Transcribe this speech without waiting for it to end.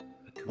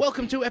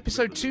Welcome to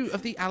episode 2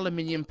 of the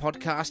Aluminium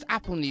Podcast,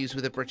 Apple News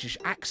with a British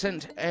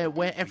accent,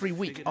 where every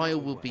week I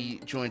will be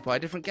joined by a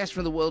different guest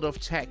from the world of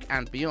tech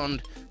and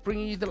beyond,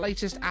 bringing you the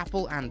latest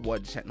Apple and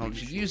wider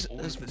technology news,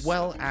 as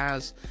well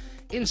as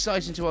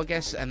insight into our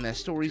guests and their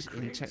stories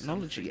in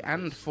technology.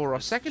 And for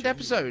our second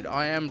episode,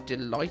 I am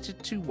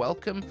delighted to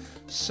welcome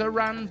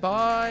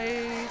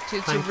SaranByte.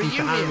 It's a reunion. Thank you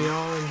for having me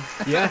on.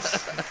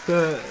 Yes,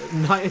 the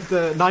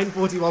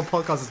 941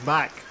 podcast is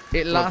back.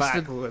 It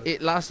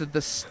lasted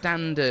the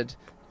standard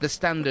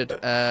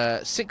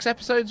 6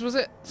 episodes, was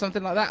it?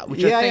 Something like that.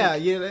 Which I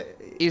think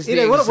is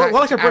the we're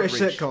like a average.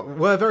 British sitcom.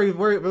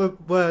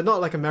 We're not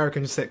like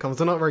American sitcoms.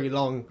 They're not very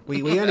long.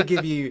 We only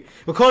give you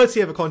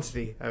quality over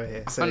quantity over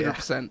here. So,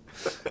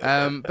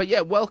 100%. But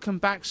yeah, welcome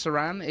back,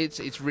 Saran.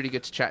 It's really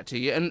good to chat to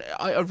you. And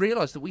I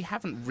realised that we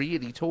haven't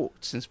really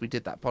talked since we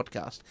did that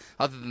podcast,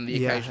 other than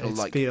the occasional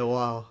it's been a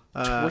while.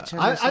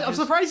 I'm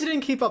surprised you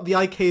didn't keep up the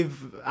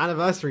iCave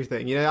anniversary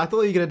thing. You know, I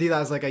thought you were gonna do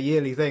that as like a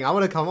yearly thing. I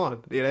want to come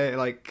on. You know,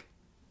 like.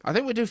 I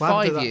think we'll do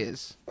 5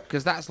 years,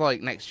 because that's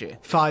like next year.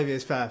 5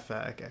 years, fair.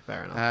 Okay,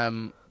 fair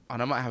enough.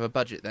 And I might have a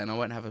budget then. I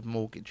won't have a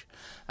mortgage.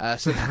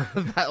 So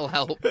that'll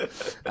help.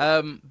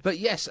 But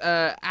yes,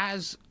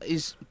 as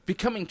is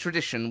becoming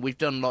tradition, we've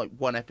done like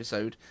one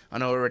episode. I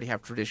know I already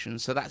have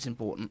traditions, so that's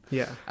important.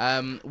 Yeah.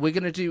 We're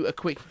going to do a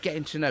quick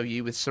getting to know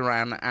you with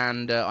Saran,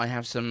 and I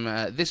have some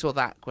this or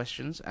that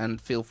questions,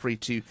 and feel free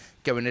to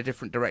go in a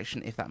different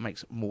direction if that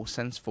makes more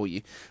sense for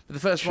you. But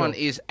the first one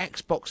is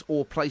Xbox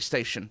or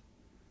PlayStation?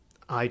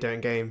 I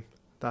don't game.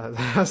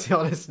 That's the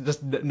honest,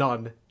 just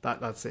none.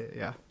 That's it,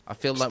 yeah. I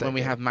feel like when we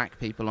have Mac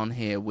people on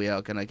here, we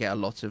are going to get a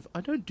lot of,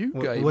 I don't do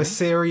gaming. We're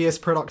serious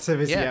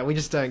productivity, yeah, we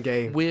just don't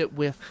game.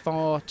 We're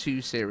far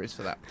too serious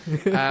for that.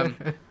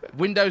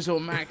 Windows or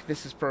Mac,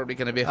 this is probably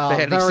going to be a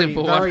fairly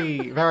simple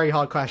one. Very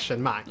hard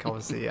question. Mac,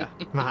 obviously, yeah.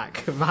 Mac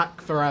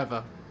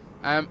forever.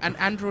 And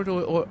Android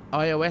or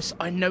iOS,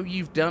 I know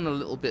you've done a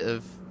little bit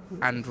of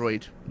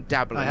Android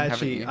dabbling,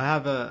 haven't you? I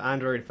have an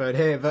Android phone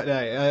here, but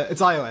no,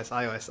 it's iOS.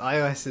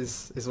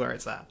 iOS is where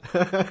it's at.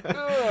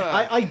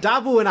 I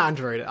dabble in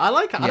Android.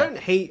 I don't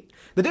hate.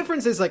 The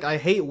difference is, like, I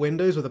hate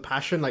Windows with a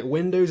passion. Like,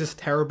 Windows is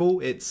terrible.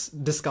 It's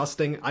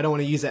disgusting. I don't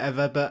want to use it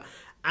ever, but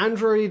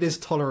Android is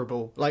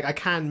tolerable. Like, I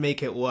can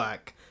make it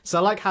work. So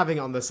I like having it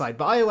on the side.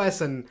 But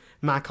iOS and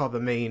Mac are the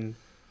main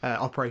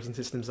operating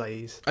systems I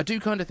use. I do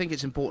kind of think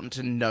it's important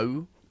to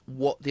know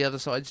what the other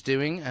side's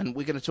doing, and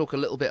we're going to talk a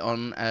little bit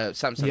on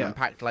Samsung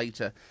Unpacked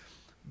later,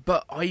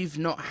 but I've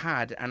not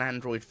had an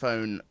Android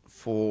phone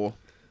for,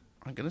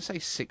 I'm going to say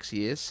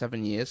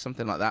 7 years,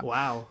 something like that.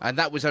 Wow. And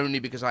that was only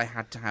because I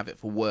had to have it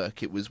for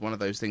work. It was one of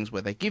those things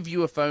where they give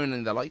you a phone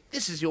and they're like,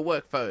 this is your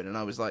work phone, and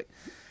I was like,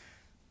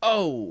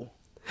 oh.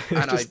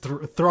 And just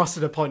thrust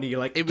it upon you,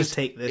 like, just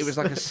take this. It was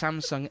like a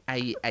Samsung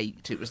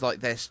A8. It was like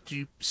their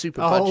super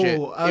budget.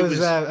 Oh, I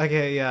was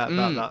okay, yeah,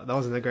 that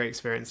wasn't a great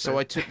experience. So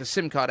I took the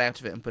SIM card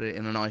out of it and put it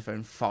in an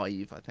iPhone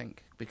 5, I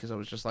think, because I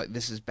was just like,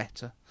 this is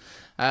better.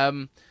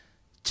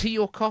 Tea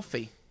or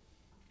coffee?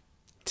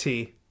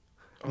 Tea.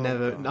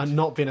 Never. God. I've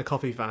not been a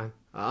coffee fan.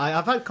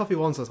 I've had coffee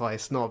once or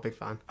twice, not a big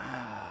fan.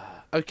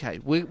 Okay,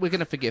 we're going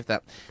to forgive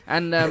that.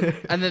 And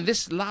and then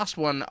this last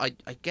one, I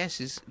guess,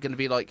 is going to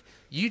be like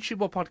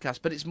YouTube or podcast,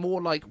 but it's more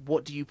like,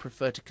 what do you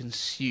prefer to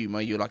consume?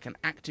 Are you like an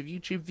active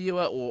YouTube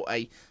viewer or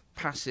a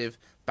passive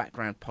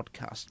background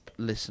podcast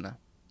listener?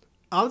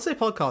 I would say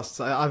podcasts.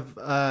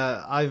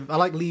 I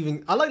like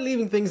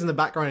leaving things in the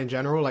background in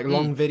general, like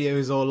long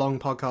videos or long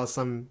podcasts.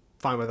 I'm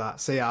fine with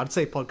that. So yeah, I'd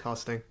say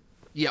podcasting.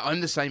 Yeah,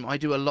 I'm the same. I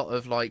do a lot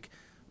of like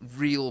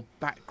real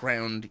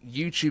background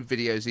YouTube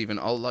videos. Even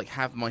I'll like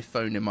have my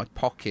phone in my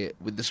pocket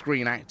with the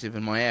screen active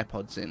and my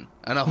AirPods in,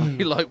 and I'll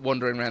be like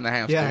wandering around the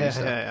house doing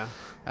stuff.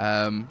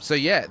 Yeah. So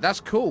yeah,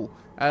 that's cool.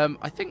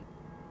 I think,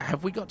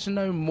 have we got to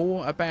know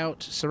more about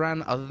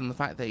Saran other than the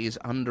fact that he is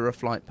under a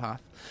flight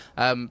path?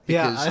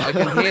 Because I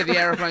can hear the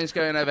aeroplanes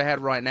going overhead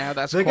right now.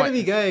 They're going to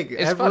be going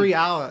every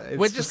hour.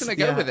 We're just going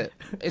to go with it.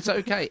 It's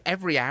okay.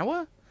 Every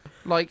hour?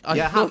 Like,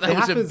 I thought that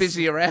was a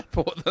busier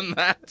airport than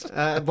that.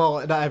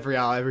 Well, not every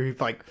hour, every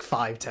like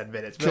 5-10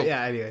 minutes. But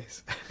yeah,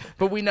 anyways.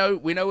 But we know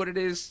what it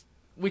is.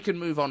 We can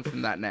move on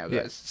from that now, guys.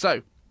 Yeah.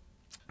 So,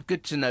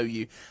 good to know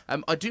you.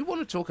 I do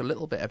want to talk a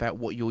little bit about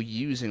what you're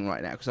using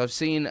right now, because I've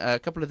seen a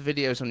couple of the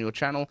videos on your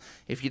channel.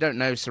 If you don't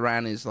know,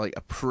 Saran is like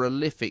a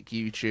prolific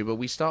YouTuber.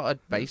 We started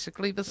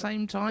basically the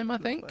same time, I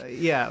think.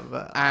 Yeah,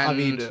 but and I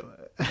mean,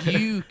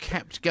 you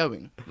kept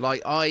going.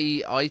 Like,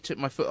 I took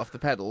my foot off the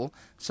pedal,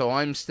 so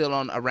I'm still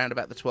on around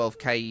about the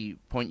 12k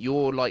point.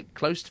 You're like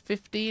close to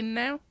 15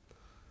 now.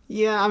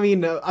 Yeah, I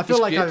mean, I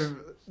feel like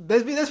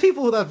there's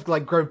people who have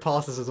like grown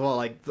past us as well.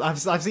 Like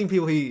I've seen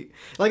people who,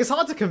 like, it's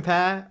hard to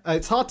compare.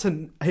 It's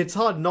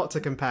hard not to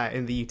compare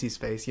in the YouTube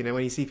space. You know,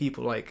 when you see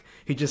people like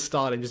who just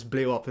started and just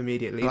blew up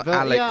immediately. Like but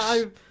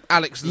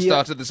Alex that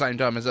started at the same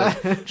time as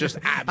us, just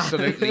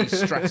absolutely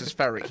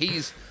stratospheric.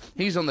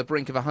 He's on the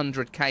brink of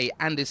 100k,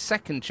 and his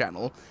second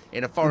channel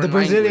in a foreign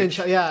language, the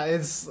Brazilian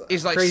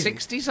is like crazy.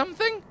 60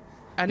 something.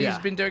 And he's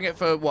been doing it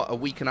for, what, a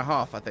week and a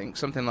half, I think.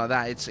 Something like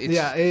that.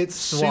 It's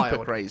super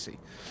wild. Crazy.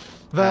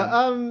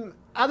 But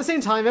at the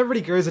same time, everybody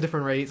grows at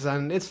different rates,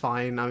 and it's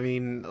fine. I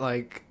mean,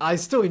 like, I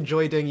still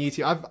enjoy doing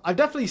YouTube. I've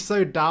definitely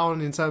slowed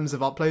down in terms of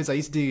uploads. I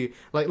used to do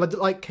like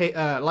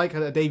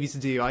Dave used to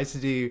do. I used to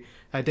do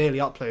daily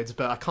uploads,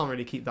 but I can't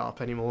really keep that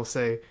up anymore.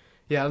 So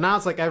yeah, now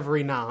it's like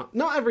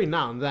not every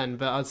now and then,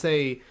 but I'd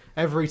say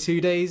every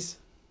 2 days.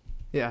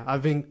 Yeah,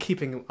 I've been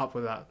keeping up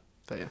with that.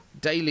 But yeah.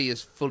 Daily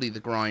is fully the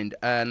grind,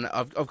 and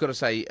I've got to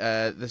say,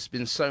 there's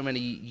been so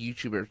many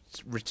YouTuber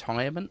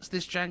retirements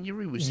this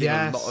January. We've seen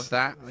a lot of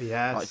that.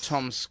 Yes. Like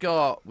Tom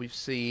Scott. We've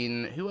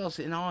seen who else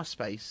in our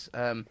space.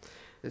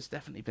 There's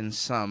definitely been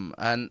some,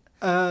 and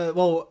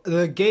well,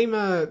 the game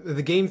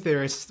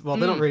theorists. Well,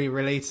 they're not really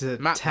related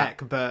to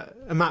tech,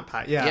 but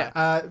MacBook. Yeah.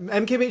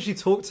 MKB actually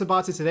talked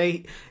about it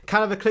today.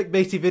 Kind of a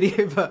clickbaity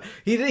video, but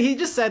he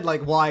just said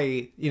like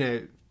why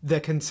they're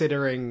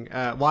considering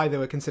why they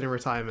were considering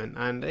retirement,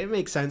 and it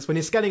makes sense when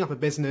you're scaling up a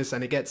business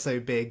and it gets so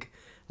big.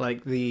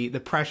 Like the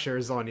pressure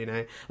is on,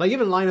 Like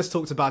even Linus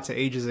talked about it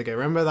ages ago.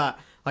 Remember that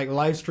like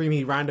live stream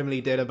he randomly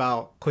did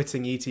about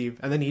quitting YouTube,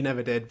 and then he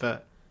never did.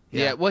 But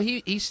yeah, well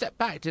he stepped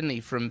back, didn't he,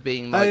 from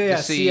being like the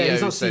CEO? Yeah,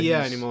 he's not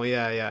CEO anymore.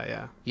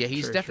 Yeah,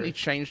 he's definitely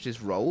changed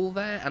his role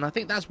there, and I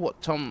think that's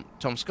what Tom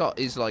Scott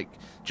is like,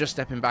 just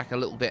stepping back a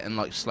little bit and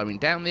like slowing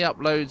down the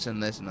uploads.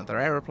 And there's another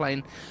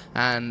aeroplane,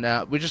 and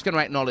we're just going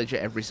to acknowledge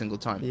it every single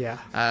time. Yeah,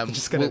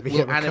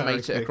 we'll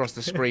animate it across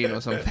the screen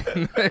or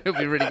something. It'll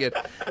be really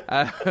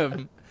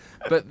good.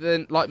 But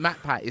then, like,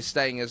 Matt Pat is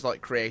staying as,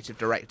 like, creative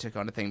director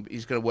kind of thing. But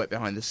he's going to work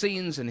behind the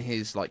scenes, and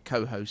his, like,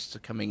 co-hosts are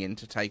coming in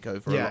to take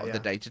over a lot of the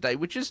day-to-day,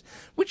 which is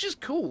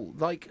cool.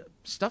 Like,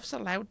 stuff's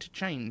allowed to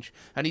change,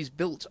 and he's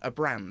built a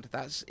brand.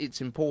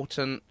 It's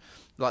important.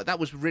 Like, that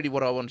was really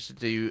what I wanted to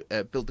do,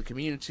 build the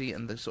community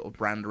and the sort of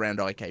brand around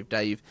iCave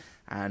Dave,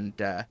 and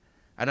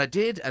I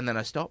did, and then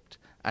I stopped,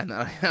 and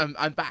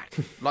I'm back.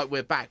 Like,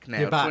 we're back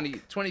now.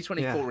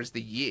 2024 is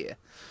the year.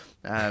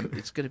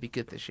 It's going to be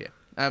good this year.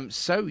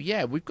 So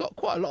yeah, we've got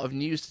quite a lot of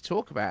news to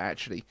talk about,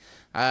 actually.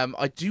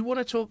 I do want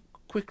to talk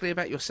quickly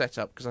about your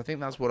setup, because I think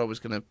that's where I was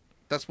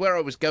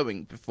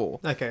going before.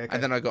 Okay.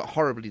 And then I got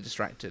horribly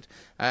distracted.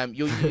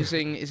 You're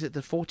using, is it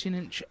the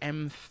 14-inch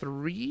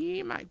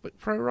M3 MacBook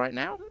Pro right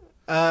now?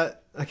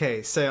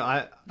 Okay, so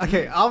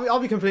I'll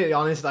be completely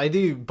honest. I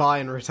do buy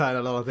and return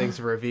a lot of things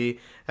for review.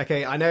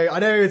 Okay, I know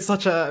it's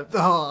such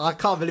I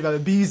can't believe I'm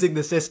abusing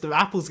the system.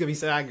 Apple's gonna be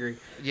so angry.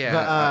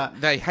 Yeah, but,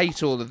 they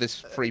hate all of this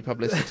free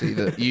publicity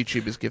that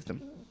YouTubers give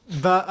them.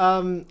 But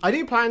I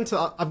do plan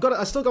to.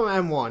 I still got my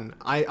M1.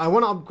 I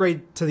want to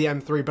upgrade to the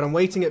M3, but I'm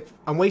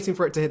waiting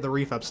for it to hit the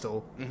refurb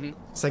store,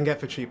 so I can get it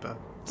for cheaper.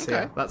 So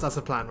yeah, that's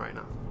the plan right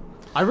now.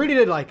 I really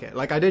did like it.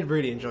 Like, I did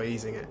really enjoy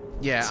using it.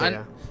 Yeah, so,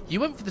 and you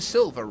went for the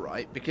silver,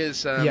 right?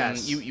 Because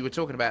yes. you were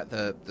talking about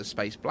the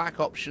space black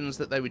options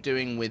that they were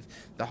doing with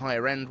the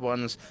higher end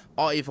ones.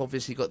 I've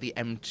obviously got the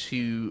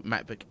M2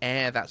 MacBook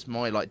Air. That's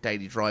my like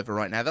daily driver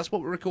right now. That's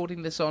what we're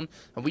recording this on,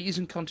 and we're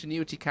using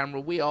continuity camera.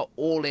 We are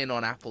all in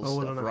on Apple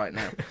stuff right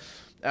now.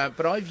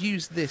 But I've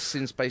used this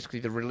since basically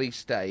the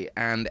release day,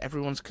 and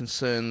everyone's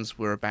concerns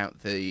were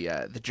about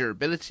the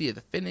durability of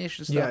the finish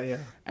and stuff. Yeah.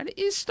 And it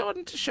is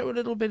starting to show a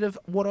little bit of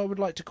what I would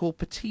like to call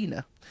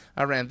patina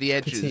around the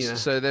edges. Patina.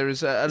 So there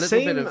is a little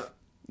bit of...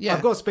 Yeah.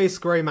 I've got Space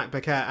Gray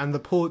MacBook Air, and the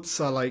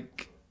ports are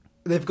like...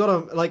 They've got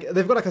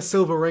a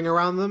silver ring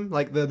around them,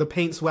 like the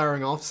paint's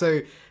wearing off, so...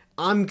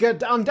 I'm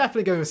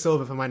definitely going with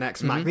silver for my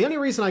next Mac. The only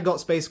reason I got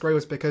Space Gray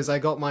was because I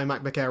got my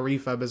MacBook Air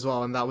refurb as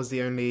well, and that was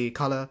the only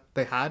colour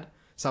they had.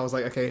 So I was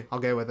like, okay, I'll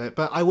go with it.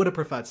 But I would have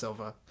preferred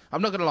silver.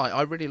 I'm not going to lie,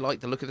 I really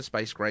like the look of the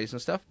Space Grays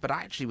and stuff, but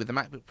actually with the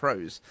MacBook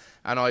Pros,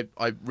 and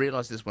I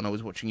realised this when I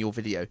was watching your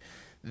video,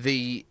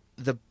 the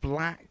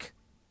black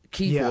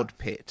keyboard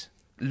pit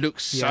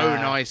looks so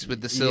nice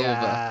with the silver.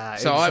 Yeah,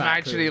 so I'm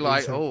actually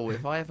like,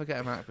 if I ever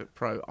get a MacBook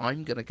Pro,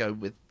 I'm going to go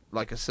with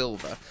like a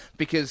silver,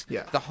 because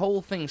the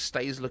whole thing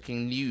stays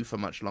looking new for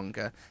much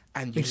longer,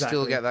 and you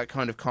still get that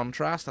kind of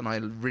contrast, and I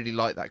really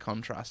like that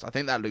contrast. I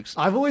think that looks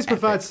I've always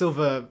preferred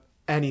silver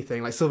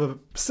anything. Like silver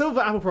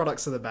Apple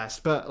products are the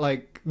best, but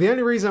like the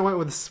only reason I went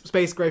with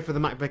Space Gray for the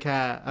MacBook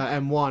Air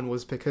M1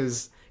 was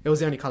because it was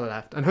the only color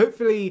left, and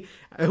hopefully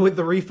with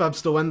the refurb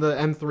store, when the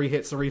M3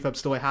 hits the refurb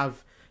store, I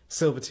have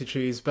silver to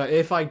choose. But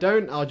if I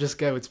don't, I'll just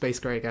go with Space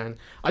Gray again.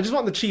 I just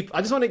want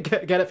to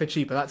get it for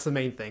cheaper. That's the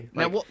main thing.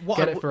 Like, now,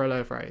 get it for a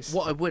low price.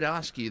 What I would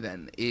ask you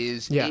then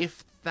is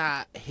if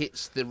that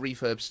hits the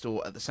refurb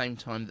store at the same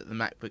time that the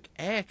MacBook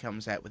Air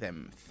comes out with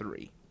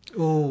M3,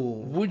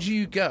 would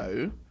you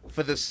go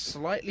for the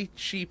slightly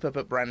cheaper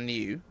but brand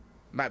new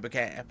MacBook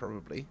Air,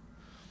 probably,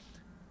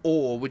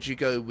 or would you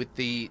go with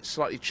the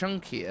slightly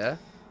chunkier,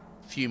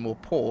 few more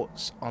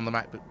ports on the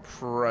MacBook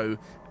Pro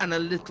and a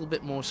little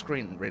bit more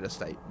screen real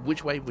estate?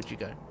 Which way would you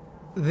go?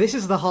 This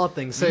is the hard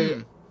thing.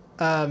 So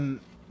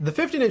the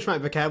 15-inch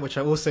MacBook Air, which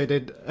I also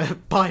did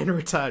buy and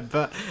return,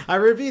 but I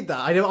reviewed that.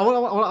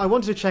 I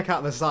wanted to check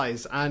out the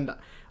size, and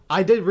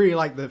I did really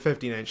like the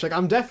 15-inch. Like,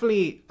 I'm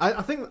definitely...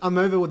 I think I'm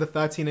over with the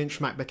 13-inch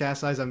MacBook Air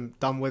size. I'm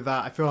done with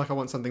that. I feel like I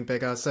want something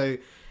bigger. So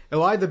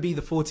it'll either be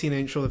the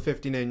 14-inch or the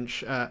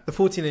 15-inch. The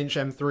 14-inch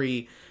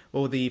M3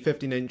 or the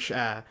 15-inch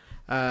Air,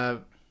 I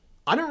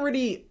don't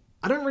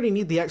really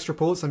need the extra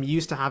ports. I'm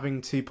used to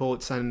having 2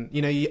 ports, and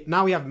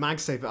now we have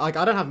MagSafe. Like,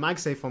 I don't have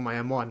MagSafe on my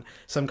M1,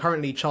 so I'm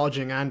currently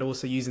charging and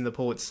also using the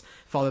ports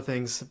for other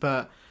things.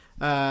 But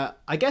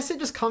I guess it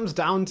just comes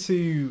down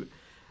to,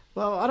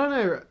 well, I don't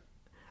know.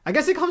 I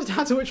guess it comes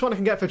down to which one I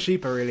can get for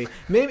cheaper, really.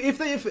 Maybe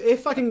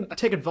if I can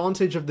take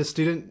advantage of the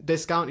student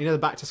discount, the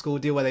back to school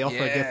deal where they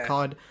offer a gift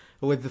card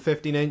with the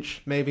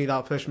 15-inch, maybe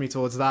that'll push me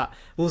towards that.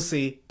 We'll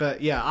see.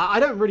 But yeah, I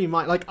don't really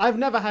mind. Like, I've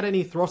never had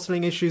any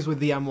throttling issues with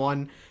the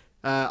M1.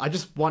 I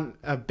just want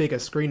a bigger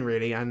screen,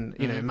 really, and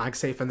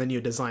MagSafe and the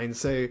new design.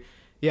 So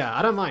yeah,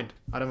 I don't mind.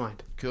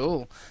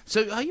 Cool.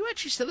 So are you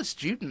actually still a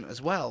student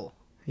as well?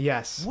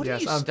 Yes. What are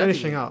you I'm studying?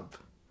 finishing up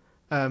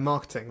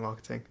marketing.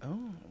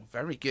 Oh,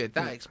 very good.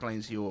 That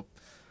explains your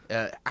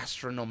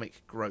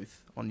astronomical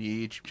growth on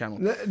your YouTube channel.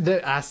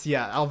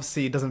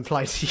 Obviously it doesn't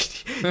apply to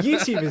YouTube.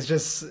 YouTube is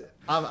just.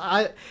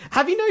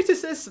 Have you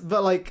noticed this?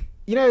 But like,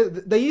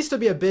 there used to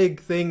be a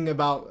big thing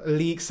about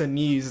leaks and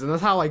news, and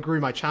that's how I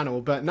grew my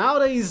channel. But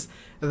nowadays,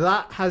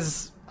 I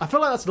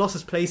feel like that's lost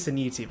its place in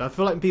YouTube. I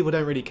feel like people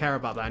don't really care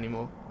about that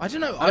anymore. I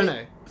don't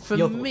know. For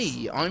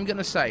me, I'm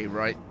gonna say,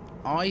 right,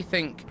 I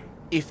think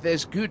if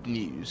there's good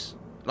news,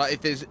 like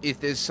if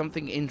there's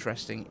something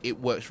interesting, it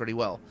works really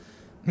well.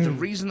 The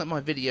reason that my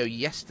video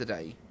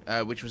yesterday,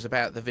 which was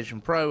about the Vision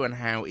Pro and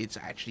how it's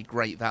actually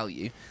great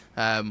value,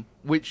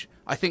 which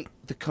I think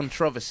the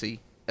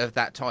controversy of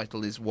that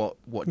title is what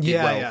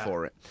did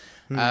for it.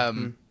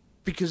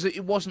 Because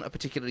it wasn't a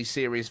particularly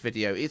serious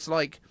video. It's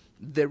like,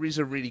 there is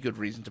a really good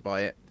reason to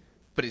buy it,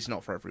 but it's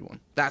not for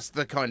everyone. That's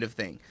the kind of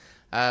thing.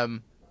 I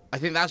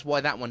think that's why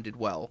that one did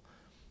well.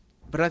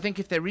 But I think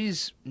if there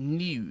is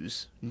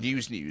news,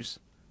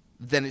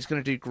 then it's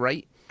going to do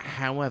great.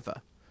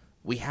 However,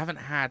 we haven't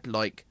had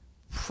like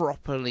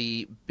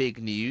properly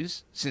big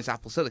news since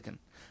Apple Silicon.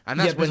 And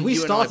that's when we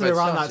started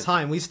around that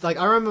time.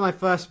 I remember my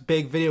first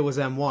big video was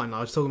M1. I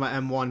was talking about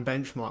M1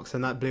 benchmarks,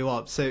 and that blew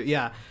up. So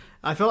yeah,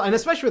 I felt, and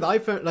especially with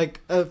iPhone,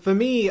 like for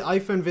me,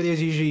 iPhone videos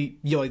usually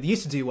they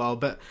used to do well,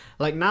 but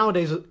like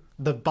nowadays,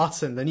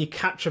 the new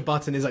capture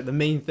button is like the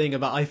main thing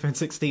about iPhone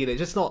 16.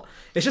 It's not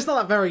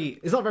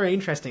very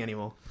interesting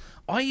anymore.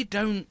 I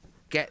don't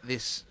get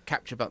this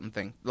capture button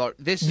thing. Like,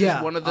 this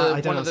is one of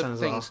the things.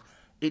 Well.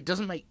 It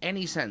doesn't make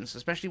any sense,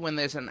 especially when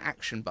there's an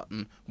action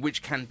button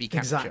which can be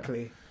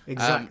captured.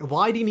 Exactly.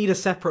 Why do you need a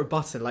separate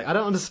button? Like, I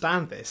don't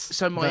understand this.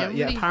 So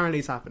apparently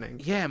it's happening.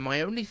 Yeah,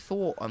 my only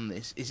thought on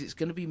this is it's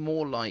going to be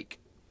more like,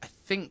 I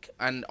think,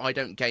 and I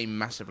don't game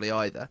massively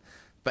either,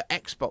 but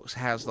Xbox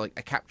has like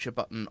a capture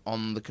button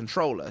on the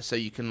controller, so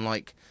you can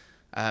like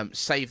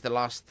save the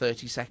last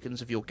 30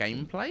 seconds of your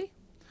gameplay.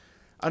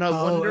 And I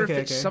wonder if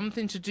it's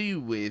something to do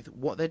with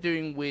what they're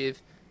doing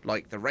with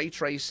like the ray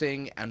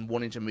tracing and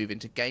wanting to move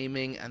into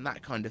gaming and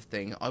that kind of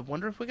thing. I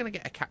wonder if we're going to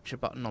get a capture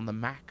button on the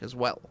Mac as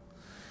well.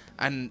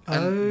 And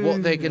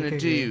what they're going to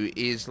do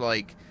is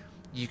like,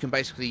 you can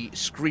basically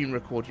screen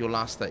record your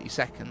last 30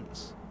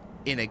 seconds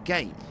in a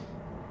game.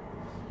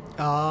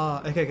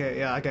 Okay,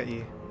 yeah, I get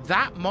you.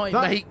 That might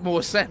make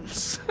more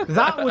sense.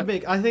 That would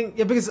make, I think,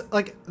 because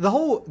like the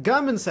whole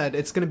Gurman said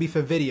it's going to be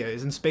for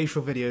videos and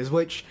spatial videos,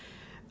 which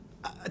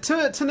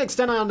to an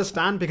extent I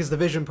understand because the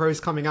Vision Pro is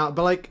coming out,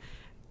 but like,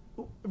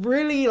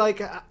 really,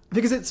 like,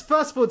 because it's,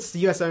 first of all, it's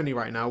the US only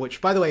right now,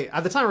 which, by the way,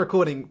 at the time of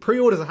recording,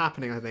 pre-orders are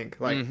happening, I think,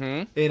 like,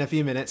 in a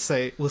few minutes,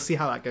 so we'll see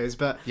how that goes,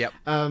 but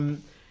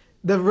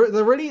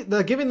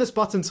they're giving this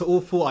button to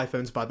all 4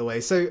 iPhones, by the way,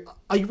 so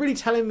are you really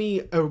telling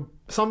me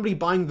somebody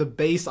buying the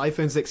base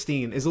iPhone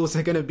 16 is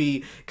also going to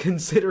be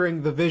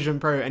considering the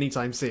Vision Pro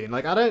anytime soon?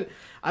 Like, I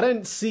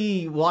don't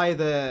see why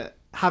they're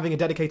having a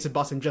dedicated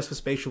button just for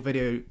spatial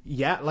video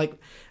yet. Like,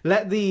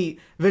 let the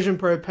Vision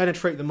Pro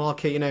penetrate the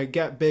market,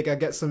 get bigger,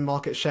 get some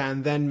market share,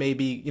 and then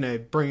maybe,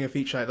 bring a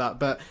feature like that.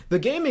 But the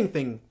gaming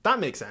thing, that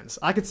makes sense.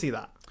 I could see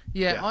that.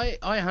 Yeah. I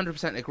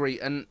 100%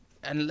 agree. And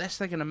unless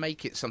they're going to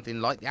make it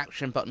something like the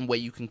action button where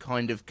you can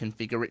kind of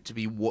configure it to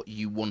be what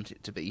you want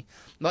it to be.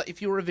 Like,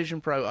 if you're a Vision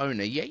Pro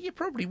owner, you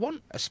probably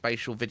want a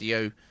spatial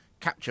video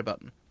capture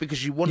button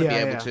because you want to be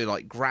able to,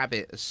 like, grab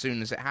it as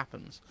soon as it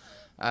happens.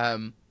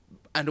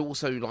 And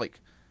also, like,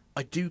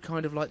 I do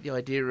kind of like the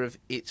idea of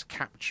it's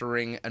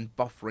capturing and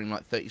buffering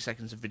like 30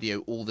 seconds of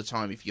video all the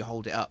time. If you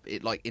hold it up,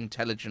 it like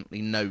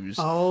intelligently knows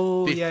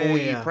before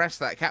you press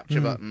that capture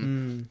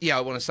button. Yeah,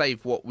 I want to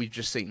save what we've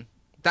just seen.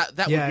 That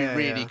would be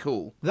really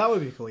cool. That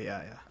would be cool.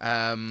 Yeah.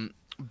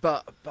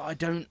 But I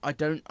don't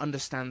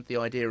understand the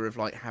idea of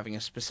like having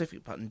a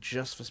specific button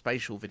just for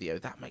spatial video.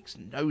 That makes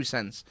no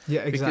sense.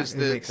 Yeah,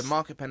 exactly. Because the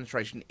market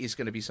penetration is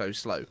going to be so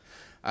slow.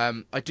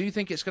 I do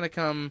think it's going to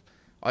come.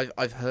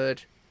 I've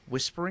heard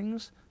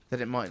whisperings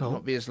that it might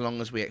not be as long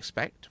as we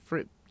expect for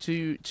it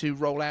to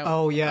roll out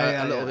a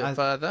little bit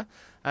further.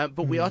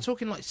 But we are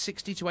talking like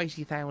 60 to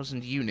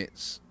 80,000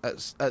 units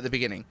at the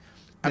beginning.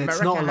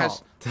 America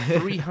has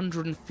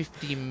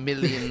 350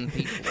 million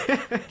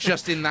people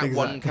just in that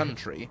one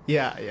country.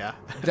 Yeah.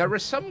 There are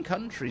some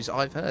countries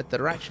I've heard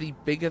that are actually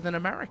bigger than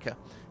America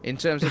in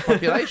terms of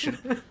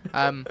population.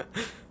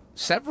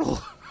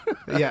 Several.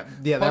 Yeah,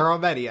 there are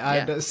many.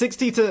 And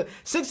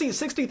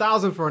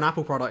 60,000 for an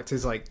Apple product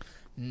is like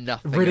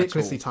nothing,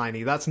 ridiculously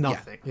tiny. That's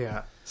nothing.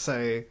 Yeah.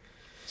 So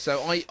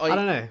I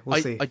don't know.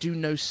 We'll see. I do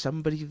know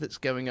somebody that's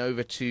going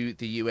over to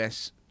the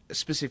US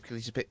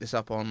specifically to pick this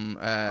up on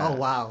oh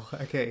wow,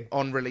 okay,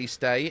 on release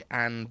day,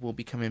 and will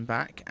be coming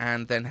back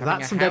and then having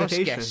that's a some house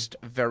dedication. guest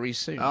very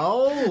soon.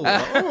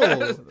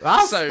 That's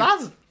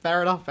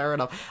fair enough.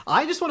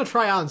 I just want to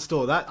try out and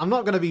store that. I'm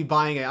not going to be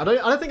buying it. I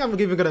don't think I'm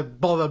even going to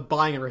bother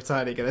buying and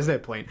returning it. There's no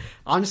point.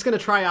 I'm just going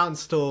to try out and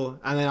store,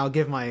 and then I'll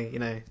give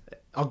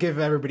I'll give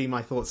everybody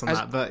my thoughts on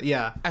that. But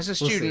yeah, as a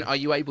student, are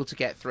you able to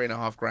get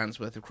 $3,500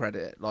 worth of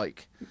credit?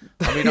 Like,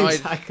 I mean,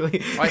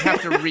 exactly. I'd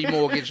have to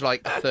remortgage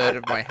like a third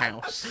of my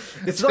house.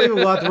 It's not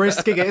even worth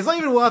risking it. It's not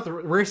even worth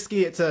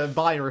risking it to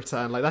buy and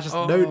return. Like, that's just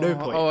no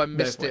point. Oh, I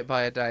missed it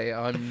by a day.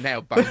 I'm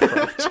now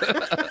bankrupt.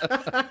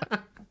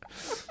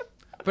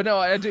 But no,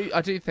 I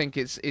do think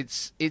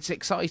it's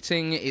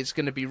exciting. It's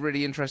going to be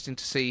really interesting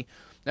to see.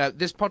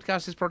 This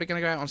podcast is probably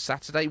going to go out on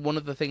Saturday. One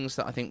of the things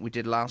that I think we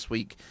did last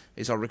week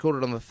is I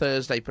recorded on the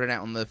Thursday, put it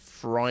out on the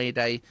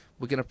Friday.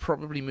 We're going to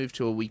probably move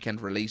to a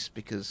weekend release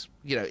because,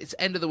 it's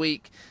end of the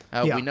week.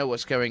 We know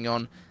what's going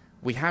on.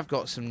 We have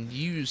got some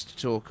news to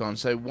talk on.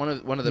 So one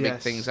of the big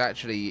things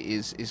actually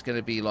is going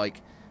to be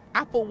like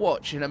Apple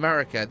Watch in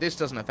America. This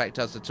doesn't affect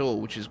us at all,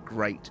 which is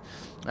great.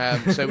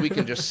 So we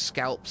can just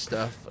scalp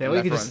stuff left,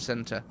 right, and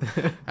centre.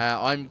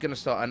 I'm going to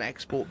start an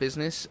export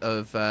business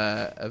of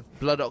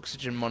blood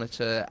oxygen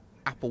monitor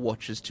Apple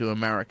Watches to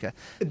America.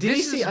 Did you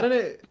see? I don't know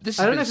if this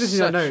is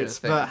your notes,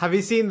 but have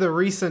you seen the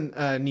recent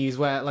news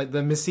where like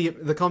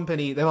the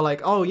company, they were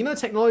like, oh,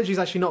 technology is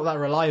actually not that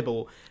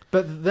reliable.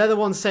 But they're the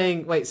ones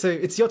saying, wait, so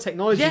it's your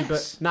technology,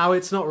 but now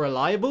it's not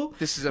reliable?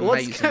 This is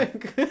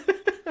amazing.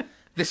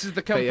 This is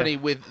the company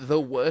with the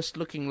worst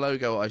looking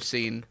logo I've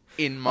seen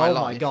in my life.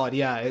 Oh my god,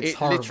 yeah, it's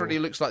horrible. It literally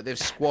looks like they've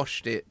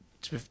squashed it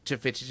to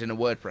fit it in a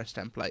WordPress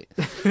template.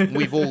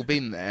 We've all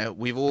been there.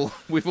 We've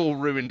all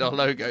ruined our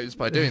logos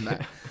by doing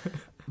that.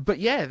 But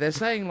yeah, they're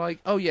saying like,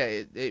 oh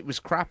yeah, it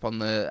was crap on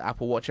the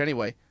Apple Watch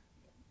anyway.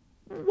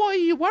 Why are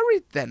you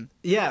worried then?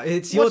 Yeah,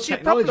 it's your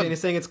technology, and you're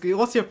saying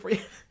what's your...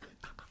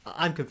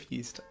 I'm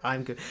confused.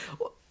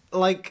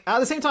 Like, at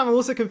the same time, I'm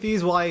also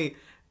confused why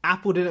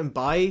Apple didn't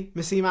buy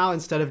Massimo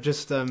instead of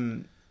just... I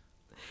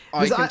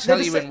can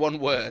tell you in one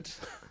word.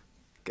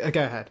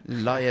 Go ahead.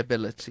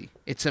 Liability.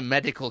 It's a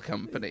medical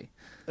company.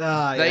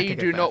 They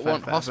do not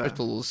want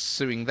hospitals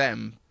suing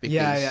them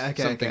because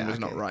something was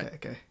not right.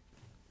 Okay.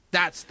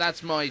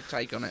 That's my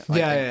take on it.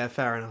 Yeah,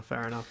 fair enough.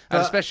 And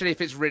especially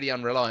if it's really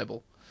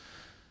unreliable.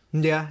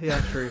 Yeah,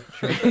 true.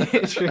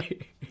 True.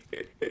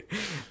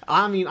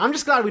 I mean, I'm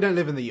just glad we don't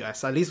live in the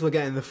US. At least we're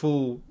getting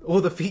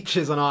all the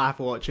features on our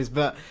Apple Watches.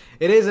 But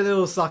it is a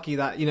little sucky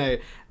that,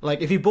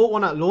 like if you bought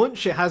one at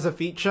launch, it has a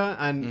feature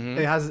and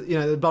it has,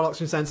 the blood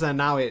oxygen sensor, and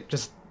now it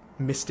just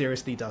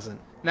mysteriously doesn't.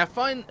 Now,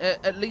 fine.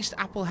 At least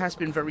Apple has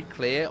been very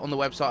clear on the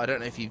website. I don't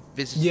know if you've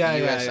visited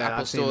the US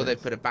Apple Store.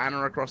 They've put a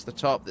banner across the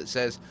top that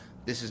says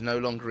this is no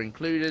longer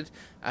included.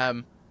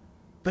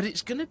 But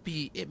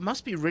it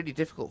must be really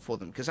difficult for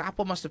them because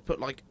Apple must have put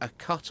like a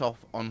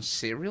cutoff on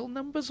serial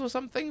numbers or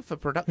something for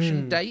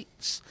production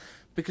dates,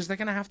 because they're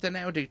going to have to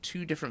now do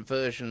 2 different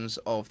versions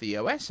of the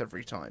OS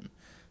every time.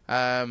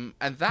 And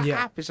that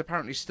app is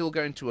apparently still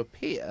going to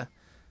appear.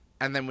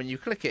 And then when you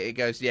click it, it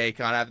goes, yeah, you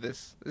can't have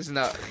this. It's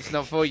not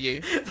for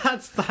you.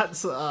 That's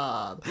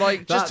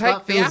like, just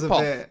take the app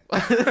off.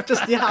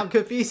 I'm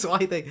confused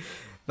why they...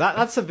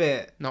 That's a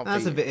bit...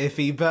 That's a bit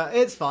iffy, but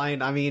it's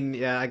fine. I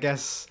mean, I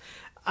guess...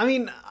 I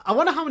mean, I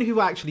wonder how many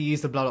people actually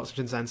use the blood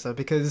oxygen sensor,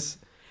 because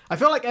I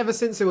feel like ever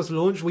since it was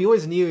launched, we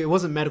always knew it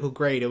wasn't medical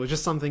grade. It was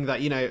just something that,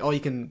 you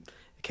can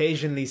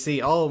occasionally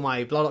see, oh,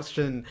 my blood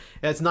oxygen,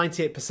 it's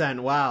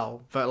 98%,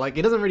 wow. But, like,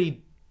 it doesn't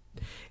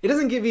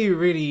give you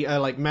really,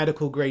 like,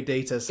 medical grade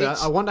data, so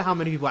I wonder how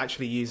many people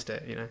actually used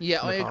it,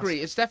 Yeah, I agree.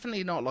 It's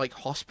definitely not, like,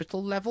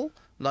 hospital level,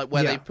 like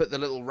where they put the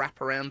little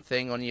wraparound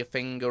thing on your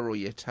finger or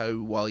your toe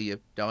while you're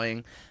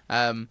dying.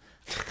 But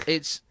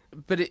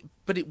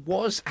it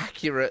was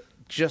accurate,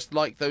 just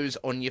like those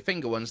on your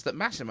finger ones that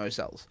Massimo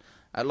sells.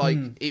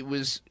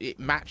 It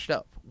matched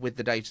up with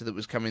the data that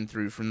was coming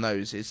through from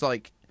those. It's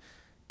like,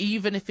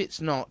 even if it's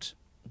not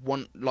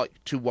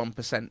to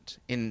 1%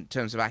 in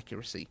terms of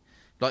accuracy,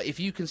 like if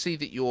you can see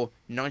that you're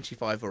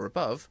 95 or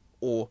above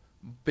or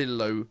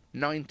below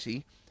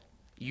 90,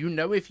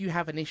 if you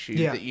have an issue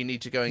that you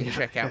need to go and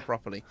check out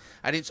properly.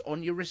 And it's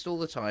on your wrist all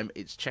the time.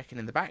 It's checking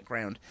in the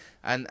background.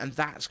 And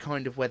that's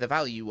kind of where the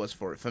value was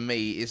for it. For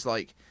me, is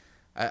like...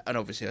 and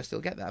obviously I still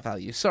get that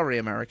value. Sorry,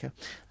 America.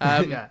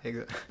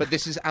 Exactly. But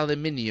this is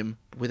aluminium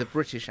with a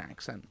British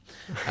accent.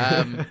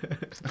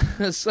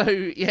 So,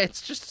 yeah,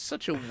 it's just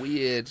such a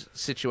weird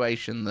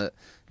situation that,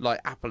 like,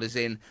 Apple is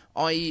in.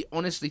 I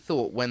honestly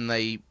thought when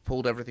they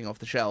pulled everything off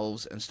the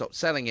shelves and stopped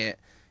selling it,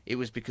 it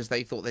was because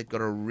they thought they'd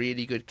got a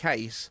really good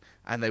case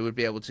and they would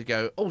be able to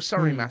go, oh,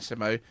 sorry,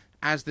 Massimo,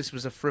 as this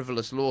was a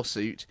frivolous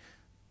lawsuit,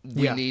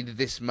 we need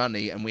this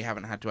money and we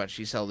haven't had to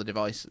actually sell the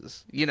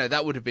devices.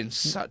 That would have been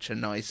such a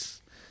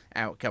nice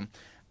outcome.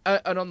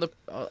 And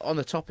on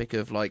the topic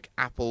of like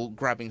Apple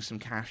grabbing some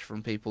cash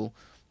from people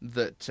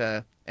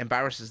that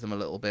embarrasses them a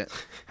little bit,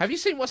 have you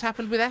seen what's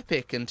happened with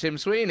Epic and Tim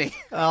Sweeney?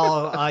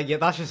 Yeah,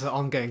 that's just an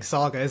ongoing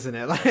saga, isn't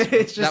it? Like,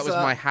 it's just, that was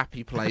my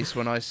happy place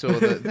when I saw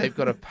that they've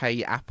got to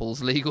pay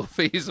Apple's legal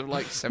fees of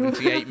like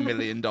 $78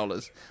 million.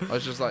 I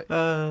was just like,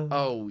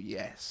 oh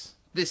yes,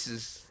 this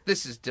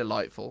is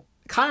delightful.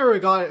 Kind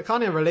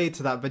of relate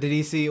to that, but did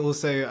you see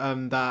also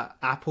that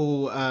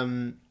Apple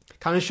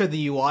kind of showed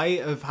the UI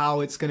of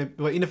how it's going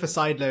to, for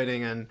side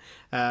loading and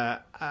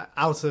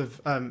out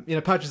of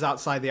purchase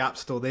outside the App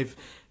Store? They've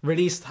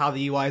released how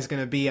the UI is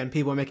going to be, and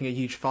people are making a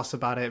huge fuss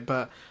about it.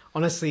 But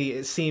honestly,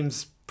 it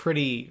seems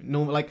pretty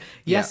normal. Like,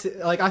 yes,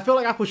 like I feel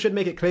like Apple should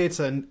make it clear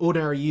to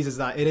ordinary users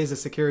that it is a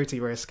security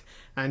risk,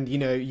 and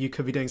you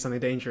could be doing something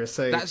dangerous.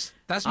 So that's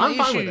my I'm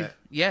issue. fine with it.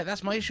 Yeah,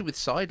 that's my issue with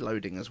side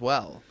loading as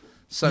well.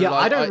 So yeah,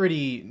 like, I don't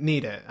really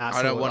need it.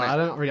 I don't want it. I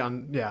don't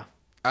really. Yeah.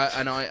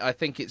 And I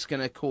think it's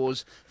going to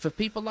cause, for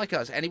people like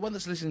us, anyone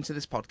that's listening to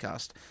this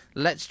podcast,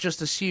 let's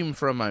just assume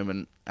for a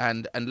moment,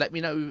 and let me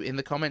know in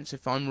the comments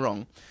if I'm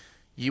wrong.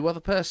 You are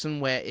the person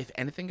where if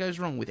anything goes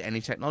wrong with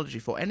any technology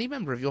for any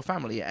member of your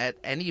family at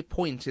any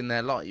point in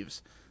their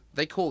lives,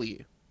 they call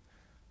you.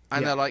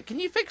 And they're like, can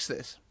you fix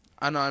this?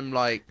 And I'm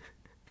like,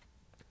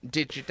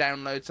 did you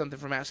download something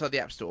from outside the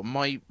App Store?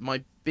 My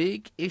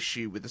big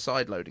issue with the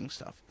side loading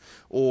stuff,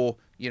 or,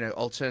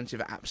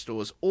 alternative app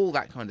stores, all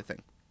that kind of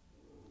thing.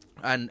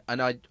 And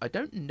I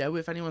don't know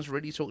if anyone's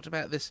really talked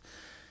about this.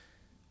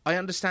 I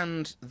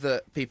understand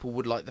that people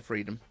would like the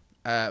freedom,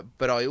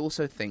 but I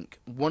also think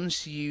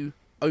once you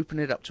open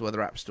it up to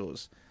other app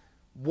stores,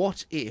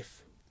 what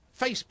if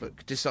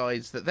Facebook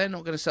decides that they're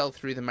not going to sell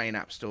through the main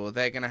app store,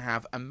 they're going to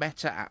have a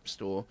meta app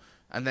store,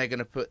 and they're going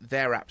to put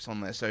their apps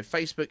on there. So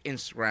Facebook,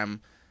 Instagram,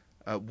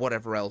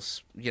 whatever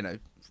else,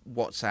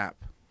 WhatsApp,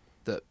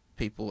 that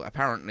people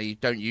apparently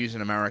don't use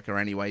in America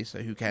anyway,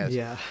 so who cares?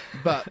 Yeah.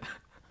 But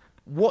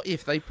what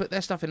if they put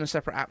their stuff in a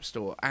separate app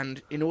store,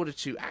 and in order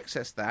to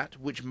access that,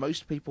 which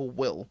most people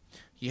will,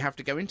 you have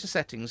to go into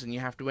settings and you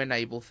have to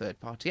enable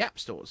third-party app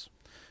stores,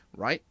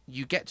 right?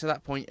 You get to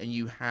that point and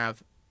you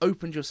have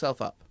opened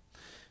yourself up.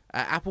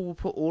 Apple will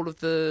put all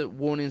of the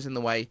warnings in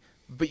the way,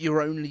 but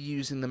you're only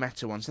using the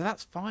Meta one, so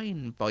that's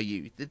fine by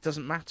you. It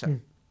doesn't matter.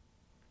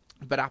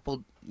 But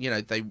Apple,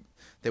 they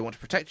want to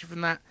protect you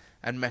from that,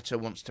 and Meta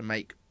wants to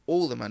make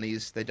all the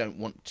monies. They don't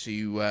want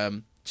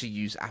to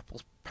use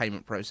Apple's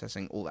payment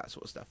processing, all that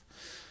sort of stuff.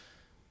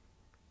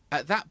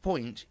 At that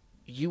point,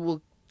 you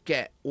will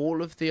get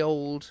all of the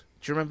old.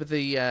 Do you remember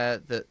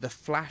the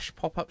flash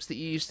pop-ups that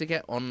you used to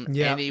get on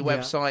any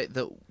website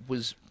that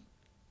was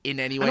in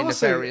any way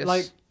nefarious?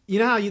 Like,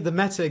 how the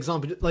Meta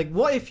example. Like,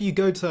 what if you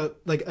go to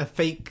like a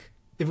fake?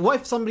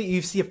 What if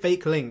you see a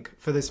fake link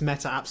for this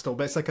Meta app store,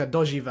 but it's like a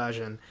dodgy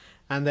version,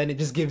 and then it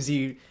just gives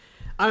you,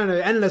 I don't know,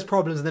 endless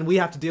problems, and then we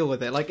have to deal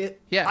with it. Like,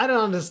 I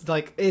don't understand.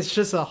 Like, it's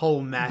just a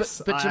whole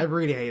mess. But I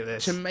really hate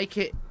this. To make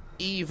it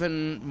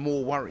even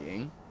more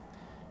worrying,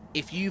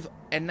 if you've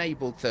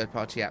enabled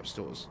third-party app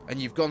stores and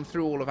you've gone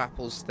through all of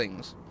Apple's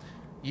things,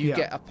 you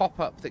get a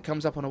pop-up that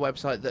comes up on a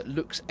website that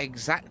looks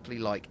exactly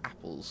like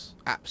Apple's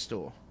app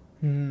store.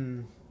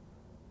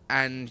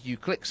 And you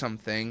click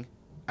something,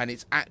 and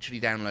it's actually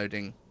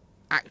downloading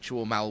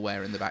actual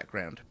malware in the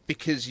background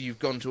because you've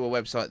gone to a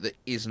website that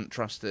isn't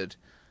trusted.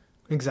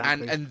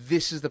 Exactly. And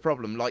this is the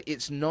problem. Like,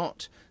 it's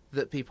not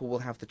that people will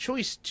have the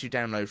choice to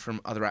download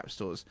from other app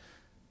stores.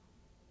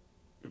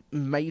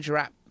 Major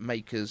app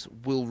makers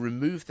will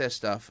remove their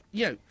stuff.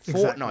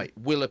 Fortnite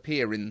will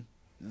appear in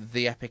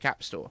the Epic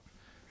App Store.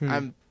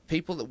 And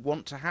people that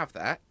want to have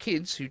that,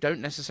 kids who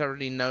don't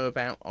necessarily know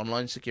about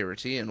online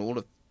security and all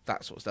of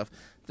that sort of stuff,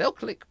 they'll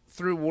click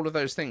through all of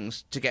those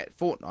things to get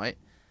Fortnite,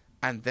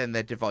 and then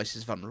their device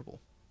is vulnerable.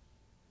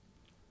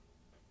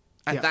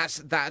 And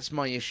that's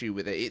my issue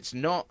with it. It's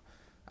not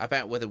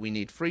about whether we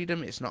need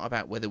freedom. It's not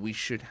about whether we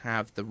should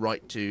have the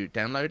right to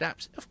download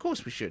apps. Of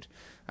course we should.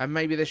 And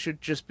maybe there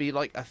should just be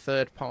like a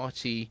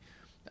third-party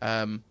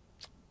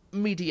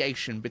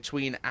mediation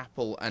between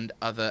Apple and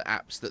other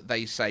apps that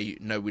they say,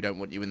 no, we don't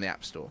want you in the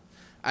App Store.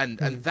 And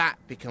that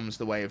becomes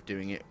the way of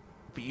doing it.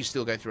 But you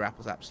still go through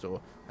Apple's App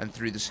Store and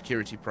through the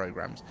security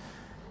programs.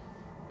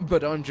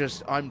 But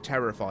I'm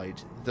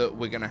terrified that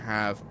we're going to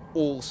have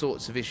all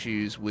sorts of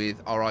issues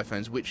with our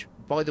iPhones, which,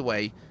 by the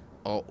way,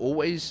 are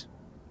always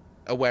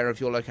aware of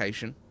your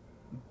location,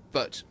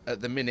 but at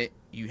the minute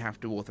you have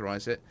to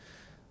authorize it.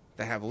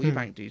 They have all your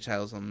bank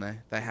details on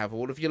there. They have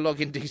all of your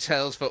login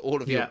details for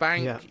all of your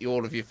bank,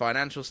 all of your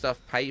financial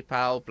stuff,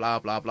 PayPal, blah,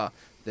 blah, blah.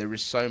 There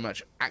is so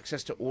much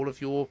access to all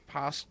of your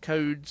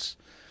passcodes.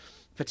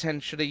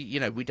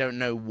 Potentially, we don't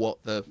know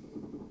what the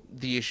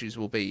issues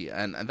will be,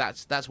 and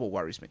that's what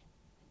worries me.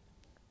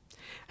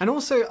 And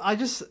also,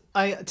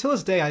 till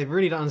this day, I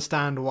really don't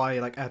understand why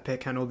like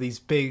Epic and all these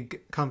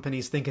big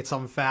companies think it's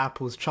unfair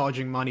Apple's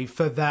charging money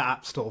for their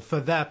app store, for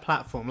their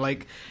platform.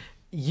 Like,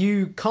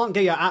 you can't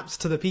get your apps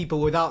to the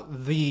people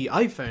without the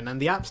iPhone and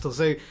the App Store.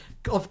 So,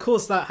 of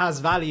course, that has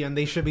value and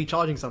they should be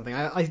charging something.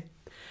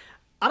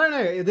 I don't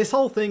know. This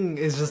whole thing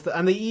is just,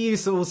 and the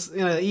EU's also,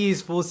 the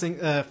EU's forcing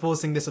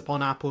this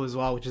upon Apple as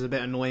well, which is a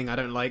bit annoying. I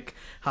don't like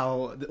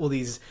how all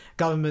these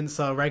governments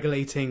are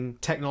regulating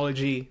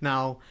technology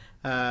now.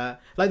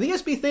 Like the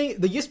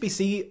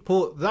USB-C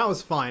port, that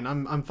was fine.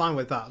 I'm fine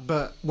with that.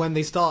 But when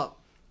they start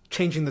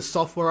changing the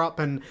software up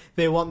and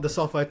they want the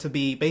software to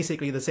be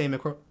basically the same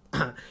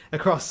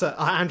across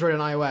Android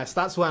and iOS,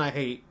 that's when I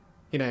hate,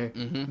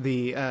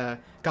 the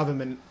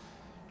government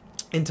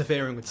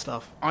interfering with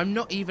stuff. I'm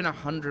not even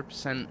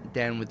 100%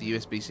 down with the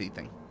USB-C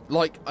thing.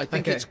 Like, I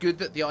think it's good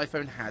that the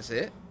iPhone has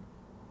it.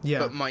 Yeah.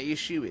 But my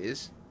issue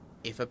is,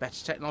 if a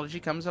better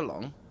technology comes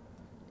along,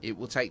 it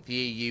will take the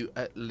EU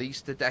at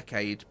least a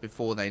decade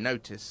before they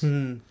notice.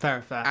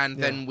 Fair. And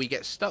then we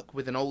get stuck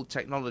with an old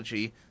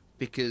technology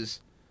because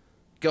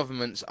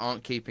governments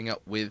aren't keeping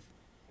up with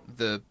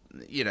the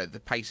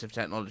pace of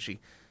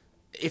technology.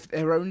 If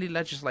they're only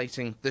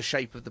legislating the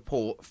shape of the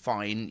port,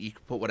 fine, you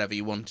can put whatever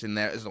you want in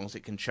there as long as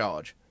it can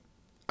charge.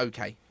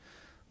 Okay.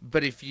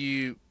 But if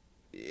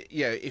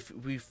if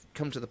we've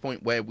come to the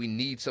point where we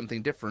need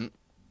something different,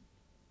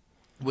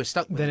 we're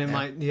stuck with it. Then it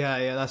might,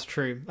 that's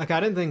true. Okay, I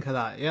didn't think of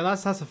that. Yeah,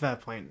 that's a fair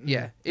point.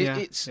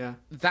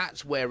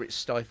 That's where it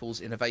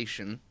stifles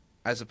innovation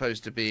as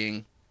opposed to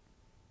being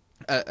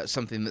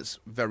something that's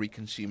very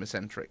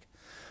consumer-centric.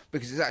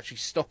 Because it's actually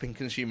stopping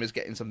consumers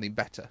getting something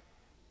better.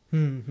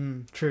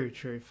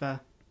 True, fair.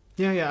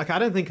 Yeah. Okay, I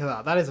don't think of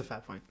that. That is a fair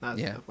point. That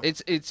is a fair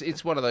point.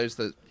 It's one of those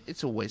that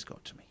it's always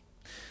got to me.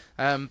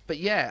 But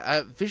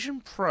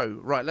Vision Pro.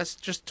 Right, let's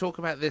just talk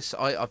about this.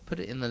 I've put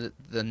it in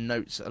the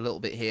notes a little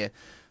bit here.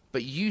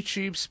 But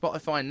YouTube,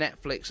 Spotify,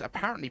 Netflix,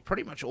 apparently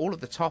pretty much all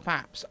of the top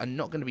apps are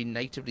not going to be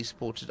natively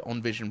supported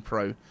on Vision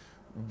Pro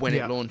when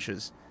it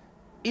launches.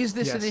 Is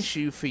this an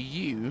issue for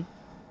you?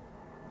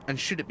 And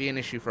should it be an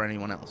issue for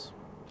anyone else?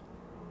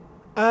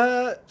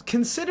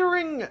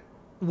 Considering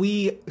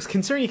you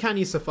can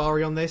use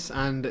Safari on this,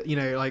 and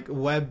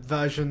web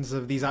versions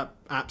of these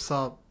apps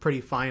are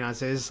pretty fine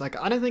as is. Like,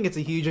 I don't think it's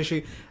a huge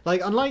issue.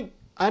 Like, unlike,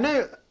 I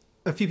know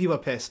a few people are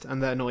pissed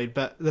and they're annoyed,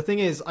 but the thing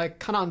is, I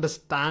kind of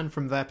understand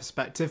from their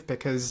perspective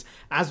because,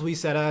 as we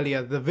said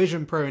earlier, the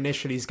Vision Pro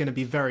initially is going to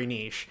be very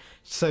niche.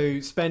 So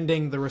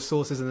spending the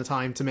resources and the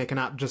time to make an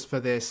app just for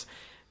this,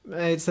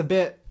 it's a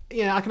bit.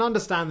 I can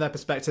understand their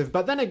perspective,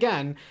 but then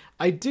again,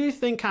 I do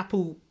think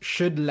Apple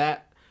should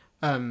let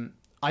iPad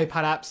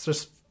apps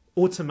just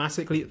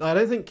automatically. I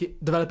don't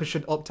think developers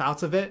should opt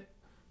out of it.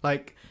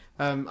 Like,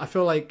 I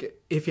feel like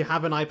if you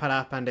have an iPad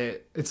app and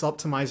it's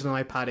optimized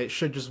on iPad, it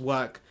should just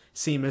work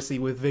seamlessly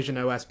with Vision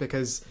OS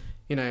because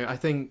I don't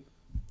think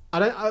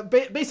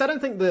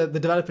the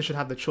developer should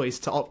have the choice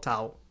to opt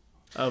out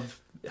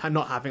of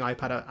not having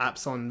iPad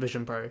apps on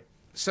Vision Pro.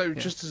 So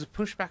just as a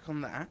pushback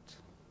on that.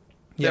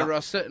 There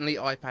are certainly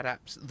iPad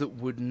apps that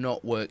would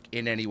not work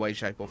in any way,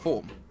 shape, or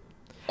form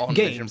on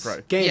Vision Pro.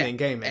 Gaming.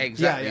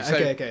 Exactly. Yeah. So,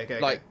 okay.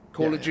 Like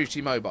Call of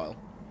Duty Mobile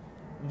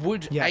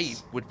would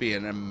be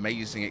an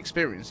amazing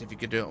experience if you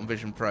could do it on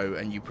Vision Pro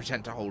and you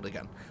pretend to hold a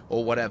gun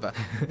or whatever.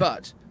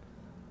 But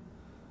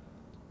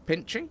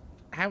pinching,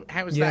 how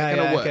is that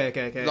going to work?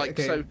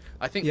 Okay. So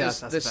I think there's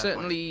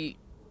certainly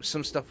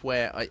some stuff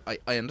where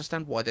I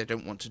understand why they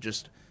don't want to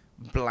just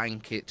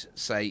blanket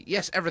say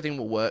yes, everything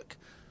will work,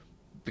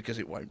 because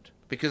it won't.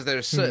 Because there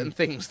are certain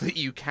things that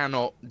you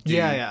cannot do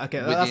with the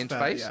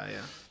interface.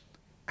 Yeah.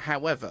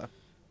 However,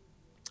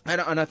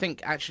 and I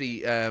think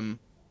actually, I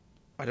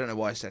don't know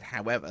why I said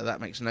however.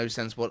 That makes no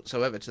sense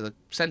whatsoever to the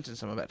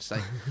sentence I'm about to say.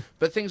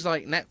 But things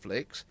like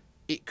Netflix,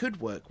 it could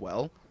work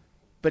well,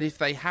 but if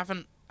they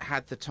haven't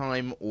had the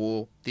time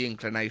or the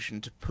inclination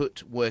to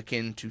put work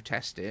in to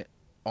test it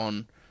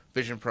on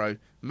Vision Pro,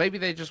 maybe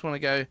they just want to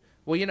go,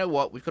 well, you know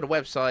what? We've got a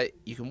website.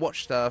 You can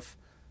watch stuff.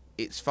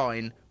 It's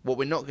fine. What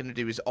we're not going to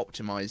do is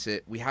optimize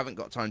it. We haven't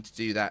got time to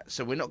do that.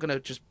 So we're not going to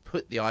just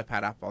put the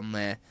iPad app on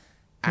there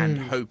and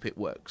hope it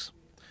works.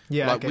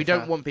 Yeah, we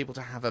don't want people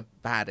to have a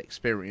bad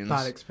experience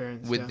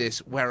with this.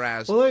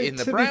 Whereas in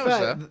the Fair,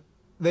 browser,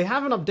 they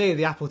haven't updated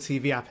the Apple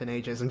TV app in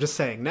ages. I'm just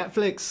saying,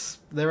 Netflix,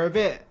 they're a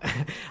bit.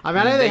 I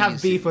know they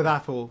have beef with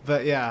Apple,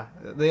 but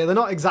they're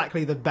not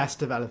exactly the best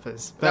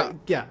developers. But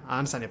I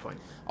understand your point.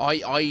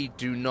 I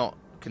do not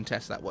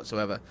contest that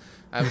whatsoever.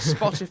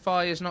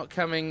 Spotify is not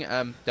coming.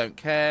 Don't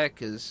care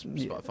because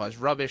Spotify's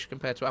rubbish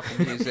compared to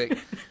Apple Music.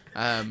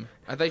 And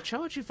they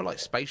charge you for like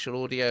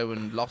spatial audio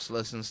and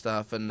lossless and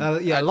stuff. And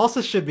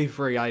lossless should be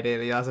free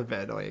ideally. That's a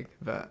bit annoying,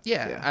 but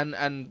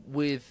and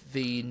with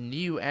the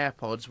new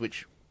AirPods,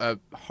 which are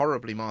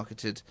horribly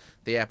marketed,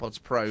 the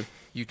AirPods Pro,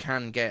 you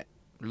can get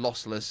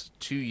lossless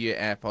to your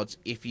AirPods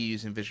if you're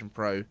using Vision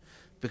Pro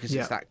because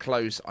it's that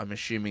close. I'm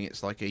assuming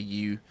it's like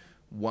a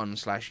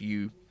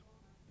U1/U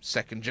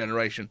second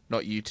generation,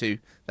 not U2.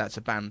 That's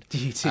a band.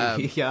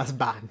 U2, that's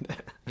banned.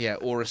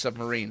 Or a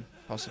submarine,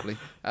 possibly.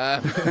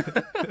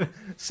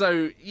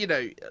 So,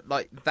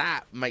 like,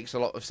 that makes a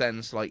lot of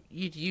sense. Like,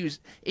 you'd use...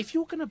 If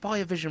you're going to buy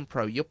a Vision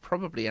Pro, you're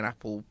probably an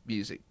Apple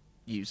Music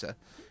user.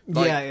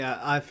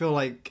 I feel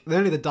like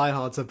only the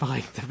diehards are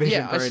buying the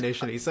Vision Pro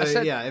initially. So it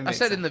makes I said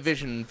sense. in the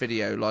Vision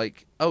video,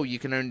 like, oh, you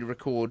can only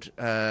record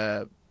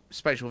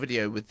spatial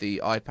video with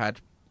the iPad,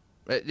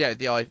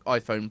 the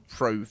iPhone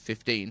Pro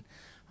 15,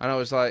 and I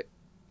was like,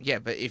 yeah,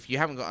 but if you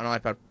haven't got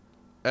an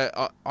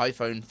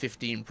iPhone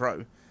 15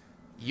 Pro,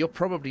 you're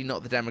probably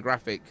not the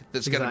demographic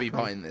that's going to be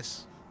buying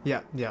this.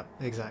 Yeah,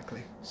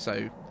 exactly.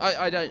 So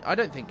I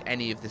don't think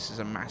any of this is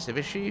a massive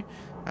issue,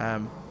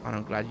 and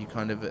I'm glad you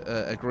kind of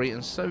agree,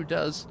 and so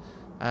does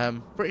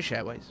British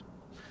Airways.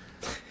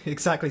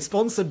 Exactly,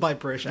 sponsored by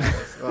British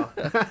Airways.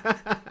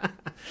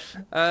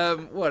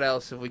 What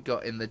else have we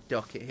got in the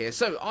docket here?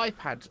 So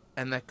iPad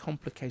and their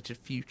complicated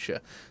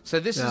future. So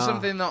this is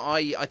something that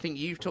I think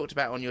you've talked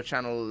about on your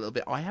channel a little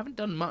bit. I haven't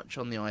done much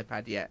on the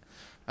iPad yet.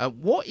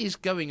 What is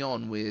going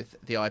on with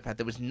the iPad?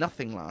 There was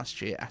nothing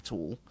last year at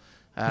all.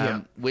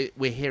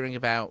 We're hearing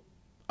about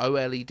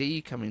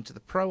OLED coming to the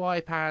Pro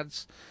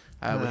iPads.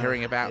 We're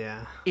hearing about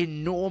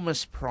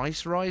enormous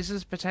price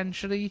rises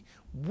potentially.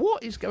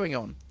 What is going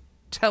on?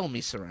 Tell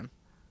me, Saran.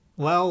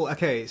 Well,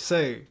 okay,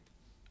 so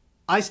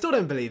I still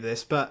don't believe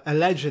this, but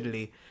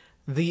allegedly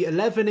the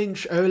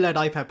 11-inch OLED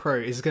iPad Pro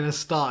is going to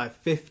start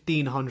at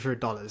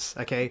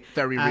 $1,500, okay?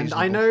 Very reasonable.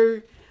 And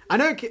I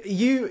know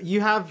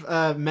you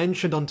have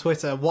mentioned on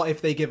Twitter, what if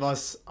they give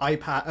us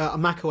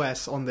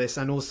macOS on this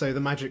and also the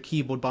Magic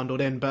Keyboard bundled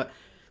in, but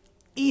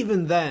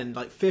even then,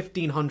 like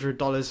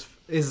 $1,500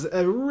 is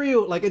a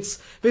real, like,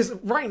 it's, because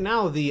right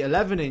now the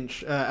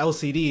 11-inch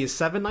LCD is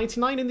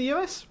 $799 in the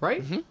US,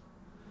 right? Mm-hmm.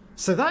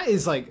 So that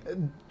is like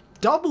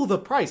double the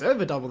price,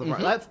 over double the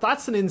price.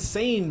 That's an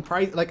insane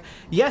price. Like,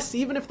 yes,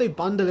 even if they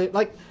bundle it,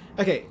 like,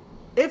 okay,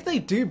 if they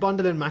do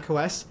bundle in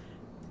macOS,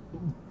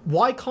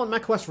 why can't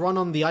macOS run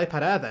on the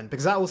iPad Air then?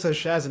 Because that also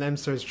shares an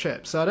M-Series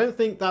chip. So I don't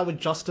think that would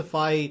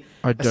justify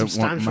I don't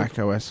want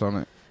macOS on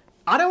it.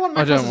 I don't want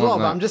macOS as well,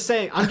 but I'm just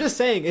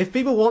saying, if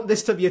people want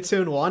this to be a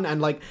 2-in-1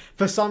 and, like,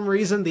 for some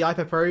reason the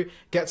iPad Pro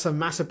gets a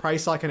massive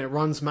price hike and it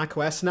runs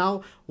macOS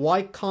now,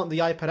 why can't the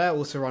iPad Air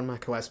also run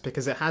macOS?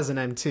 Because it has an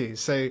M2.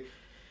 So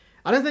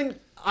I don't think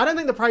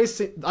the price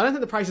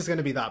is going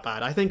to be that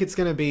bad. I think it's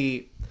going to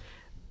be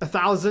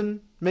 1,000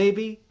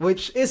 maybe,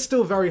 which is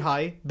still very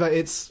high, but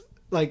it's,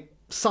 like,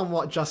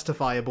 somewhat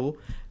justifiable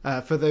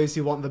for those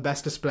who want the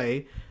best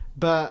display.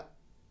 But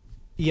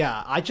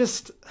yeah,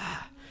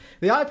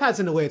 the iPad's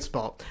in a weird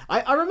spot.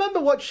 I remember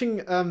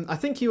watching, I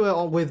think you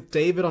were with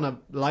David on a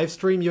live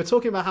stream. You were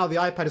talking about how the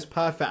iPad is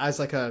perfect as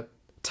like a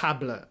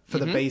tablet for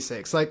the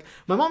basics. Like,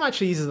 my mom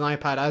actually uses an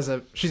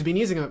iPad she's been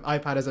using an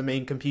iPad as a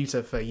main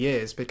computer for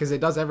years because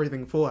it does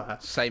everything for her.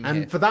 Same and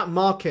here. For that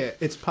market,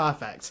 it's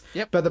perfect.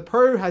 Yep. But the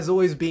Pro has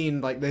always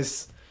been like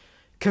this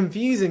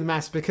confusing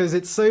mess because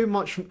it's so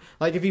much,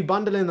 like, if you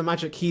bundle in the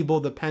Magic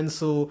Keyboard, the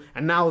pencil,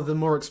 and now the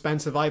more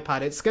expensive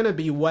iPad, it's going to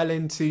be well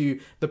into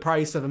the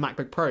price of a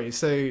MacBook Pro.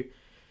 So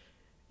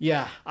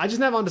yeah, I just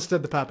never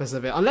understood the purpose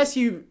of it. Unless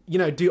you do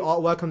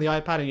artwork on the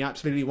iPad and you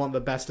absolutely want the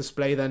best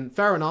display, then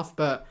fair enough,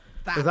 but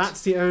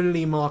that's the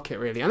only market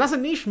really. And that's a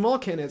niche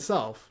market in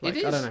itself. Like, it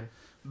is. I don't know.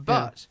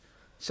 But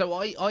so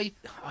I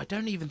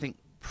don't even think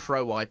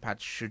Pro iPads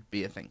should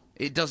be a thing.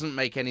 It doesn't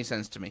make any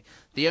sense to me.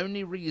 The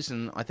only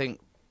reason I think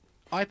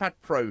iPad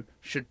Pro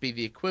should be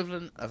the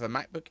equivalent of a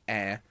MacBook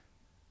Air,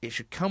 it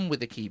should come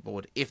with a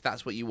keyboard if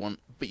that's what you want,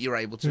 but you're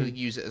able to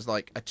use it as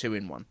like a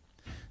 2-in-1.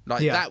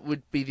 Like, that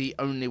would be the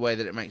only way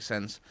that it makes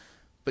sense.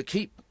 But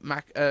keep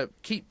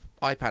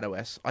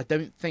iPadOS. I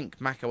don't think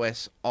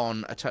macOS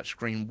on a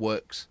touchscreen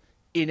works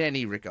in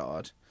any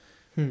regard.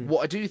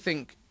 What I do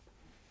think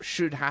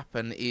should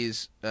happen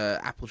is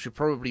Apple should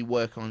probably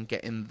work on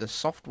getting the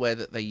software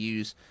that they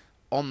use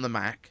on the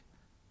Mac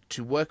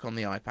to work on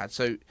the iPad.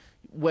 So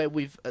where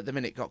we've at the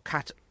minute got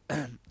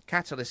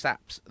Catalyst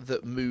apps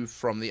that move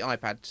from the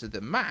iPad to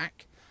the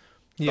Mac,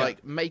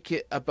 like, make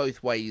it a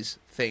both ways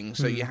thing.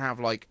 So you have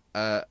like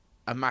a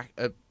Mac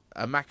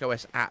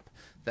OS app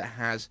that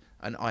has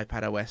an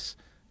iPadOS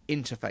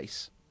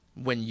interface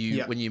when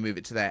you move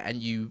it to there,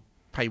 and you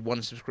pay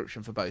one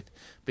subscription for both.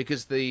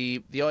 Because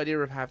the idea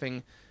of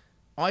having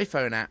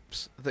iPhone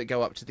apps that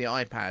go up to the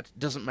iPad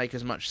doesn't make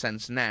as much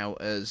sense now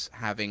as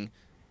having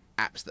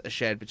apps that are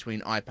shared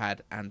between iPad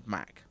and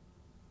Mac.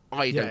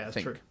 I don't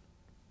think. True.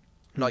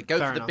 Like, go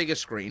for the bigger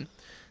screen.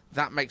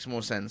 That makes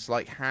more sense.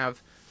 Like,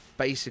 have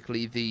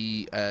basically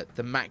the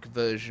Mac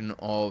version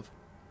of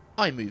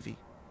iMovie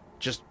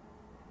just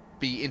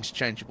be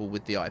interchangeable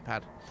with the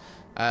iPad.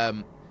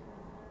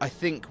 I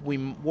think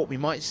what we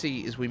might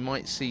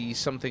see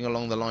something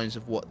along the lines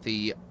of what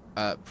the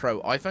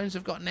Pro iPhones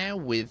have got now,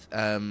 with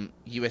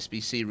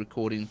USB-C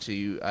recording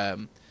to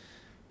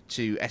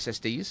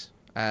SSDs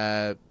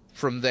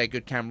from their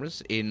good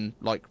cameras in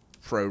like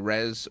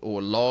ProRes or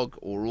Log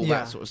or all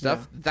that sort of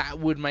stuff. That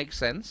would make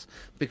sense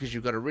because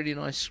you've got a really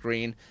nice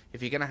screen.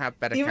 If you're going to have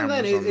better cameras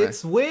on there.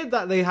 It's weird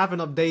that they haven't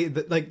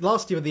updated. Like,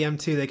 last year with the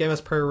M2, they gave us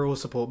ProRAW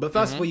support. But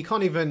first of all, you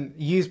can't even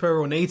use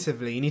ProRAW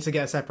natively. You need to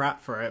get a separate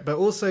app for it. But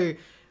also,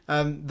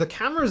 the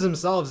cameras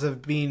themselves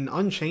have been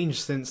unchanged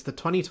since the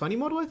 2020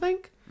 model, I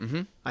think.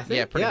 Mm-hmm. I think.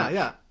 Yeah, pretty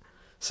much.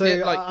 So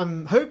Yeah, like-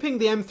 I'm hoping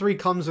the M3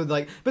 comes with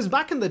because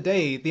back in the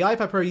day, the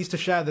iPad Pro used to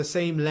share the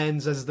same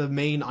lens as the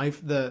main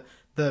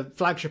the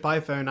flagship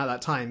iPhone at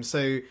that time. So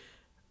we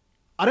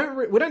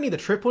don't need the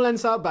triple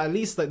lens out, but at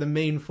least like the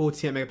main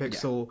 48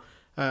 megapixel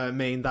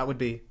main, that would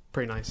be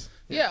pretty nice.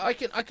 Yeah, I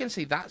can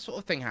see that sort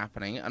of thing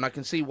happening, and I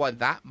can see why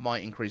that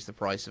might increase the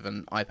price of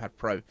an iPad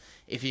Pro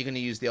if you're going to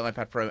use the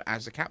iPad Pro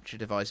as a capture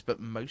device, but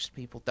most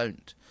people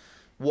don't.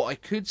 What I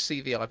could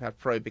see the iPad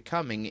Pro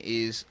becoming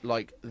is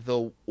like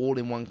the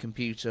all-in-one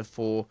computer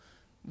for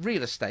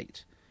real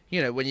estate.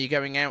 You know, when you're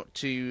going out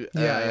to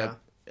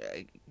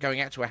going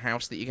out to a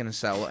house that you're going to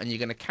sell, and you're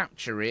going to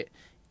capture it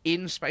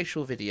in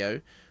spatial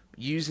video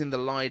using the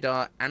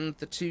LiDAR and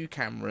the two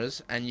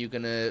cameras, and you're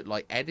going to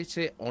like edit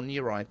it on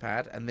your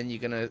iPad, and then you're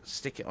going to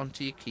stick it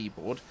onto your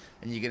keyboard,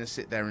 and you're going to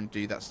sit there and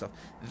do that stuff.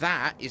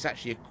 That is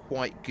actually a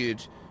quite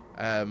good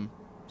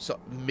sort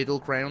of middle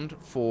ground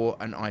for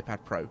an iPad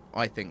Pro,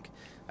 I think,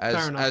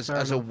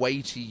 as a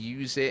way to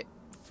use it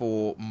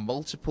for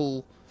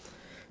multiple,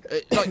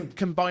 like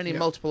combining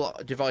multiple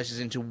devices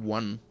into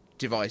one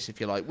device, if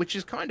you like, which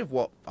is kind of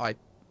what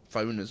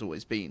iPhone has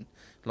always been.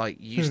 Like,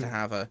 you used to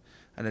have an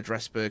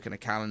address book and a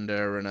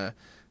calendar and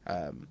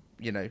an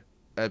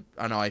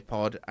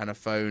iPod and a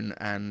phone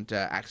and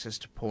access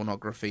to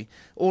pornography.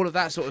 All of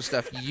that sort of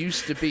stuff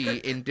used to be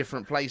in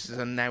different places,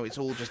 and now it's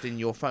all just in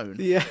your phone,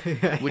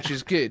 which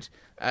is good.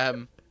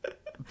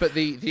 But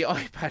the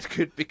iPad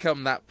could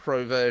become that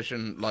Pro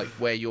version, like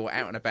where you're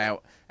out and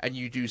about and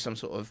you do some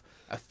sort of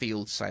a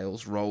field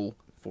sales role,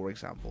 for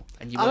example.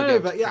 And you I don't know,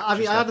 but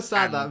I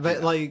understand that,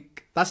 but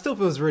like that still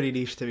feels really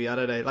niche to me. I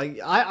don't know. Like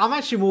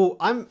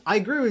I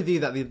agree with you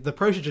that the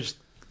Pro should just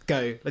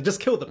go. Like, just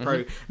kill the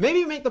Pro.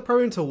 Maybe make the Pro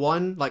into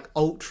one like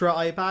ultra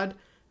iPad,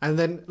 and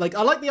then like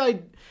I like the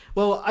idea.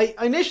 Well, I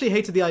initially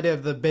hated the idea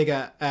of the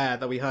bigger Air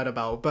that we heard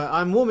about, but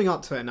I'm warming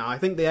up to it now. I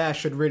think the Air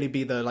should really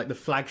be the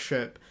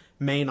flagship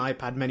main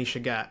iPad many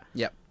should get.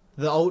 Yep.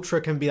 The Ultra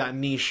can be that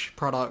niche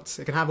product.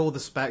 It can have all the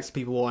specs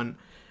people want,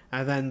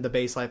 and then the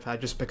base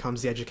iPad just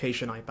becomes the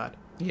education iPad.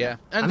 Yeah.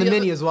 And the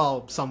Mini as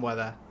well, somewhere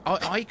there.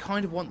 I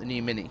kind of want the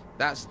new Mini.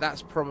 That's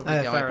probably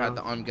the iPad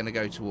that I'm going to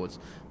go towards.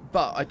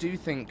 But I do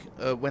think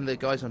when the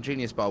guys on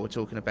Genius Bar were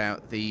talking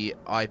about the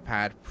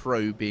iPad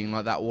Pro being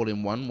like that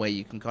all-in-one, where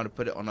you can kind of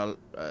put it on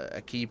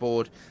a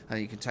keyboard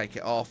and you can take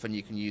it off and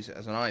you can use it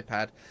as an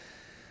iPad,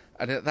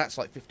 and that's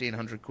like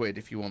 £1,500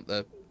 if you want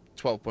the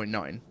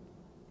 12.9.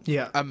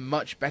 Yeah. A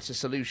much better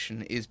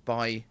solution is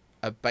buy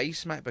a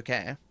base MacBook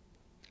Air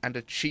and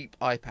a cheap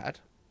iPad,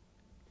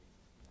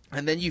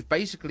 and then you've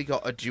basically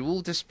got a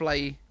dual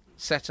display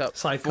setup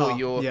sidecar, for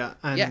your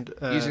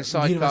using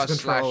sidecar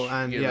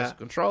 / universal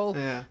control.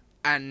 Yeah.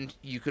 And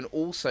you can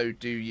also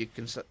do your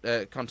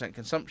content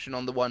consumption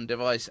on the one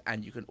device,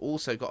 and you can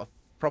also got a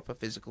proper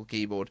physical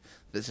keyboard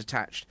that's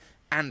attached,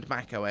 and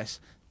Mac OS.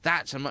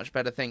 That's a much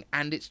better thing,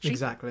 and it's cheap.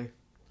 Exactly.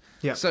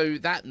 Yeah. So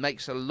that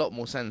makes a lot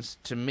more sense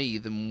to me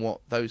than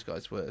what those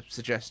guys were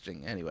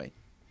suggesting anyway.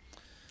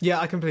 Yeah,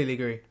 I completely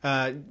agree.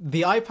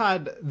 The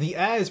iPad, the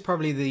Air is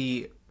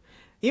probably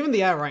even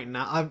the Air right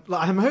now.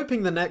 I'm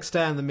hoping the next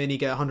Air and the Mini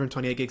get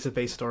 128 gigs of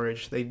base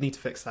storage. They need to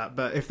fix that.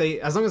 But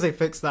as long as they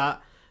fix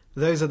that,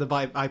 those are the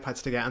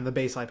iPads to get, and the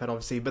base iPad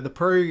obviously. But the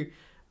Pro,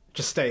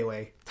 just stay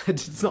away.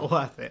 It's not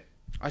worth it.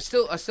 I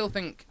still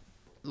think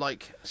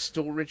like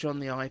storage on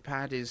the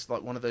iPad is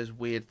like one of those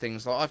weird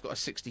things. Like, I've got a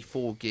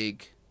 64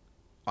 gig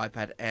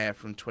iPad Air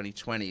from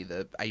 2020,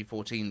 the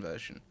A14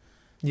 version.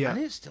 Yeah.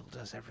 And it still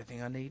does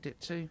everything I need it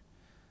to.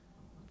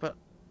 But,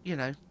 you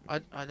know, I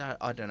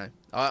don't know.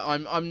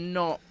 I'm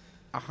not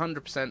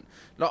 100%.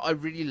 Like, I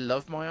really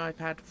love my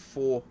iPad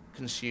for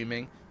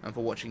consuming and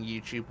for watching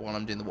YouTube while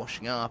I'm doing the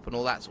washing up and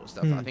all that sort of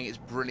stuff. I think it's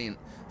brilliant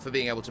for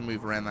being able to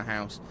move around the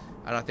house.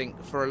 And I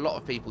think for a lot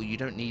of people, you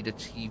don't need a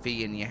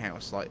TV in your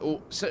house, like,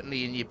 or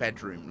certainly in your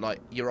bedroom. Like,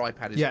 your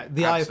iPad is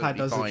the iPad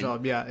does the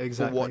job. Yeah,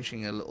 exactly. For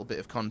watching a little bit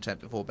of content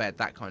before bed,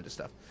 that kind of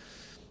stuff.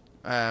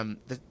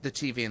 The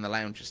TV in the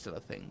lounge is still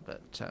a thing,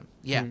 but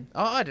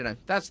I don't know.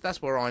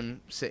 That's where I'm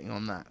sitting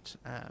on that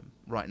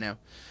right now.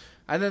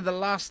 And then the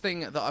last thing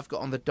that I've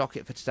got on the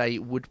docket for today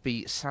would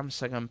be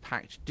Samsung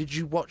Unpacked. Did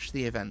you watch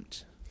the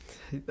event?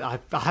 I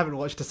haven't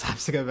watched a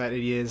Samsung event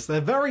in years.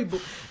 They're very...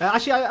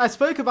 Actually, I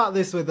spoke about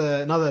this with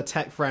another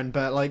tech friend,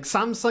 but like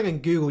Samsung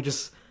and Google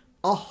just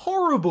are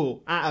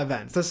horrible at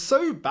events. They're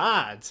so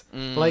bad.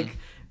 Like,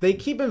 they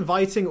keep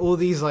inviting all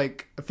these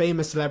like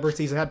famous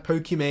celebrities. They had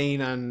Pokimane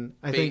and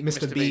I think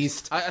Mr.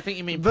 Beast. I think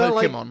you mean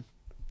Pokemon.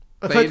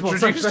 They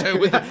introduced her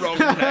with the wrong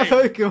name.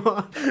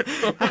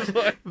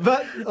 Pokemon.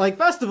 But like,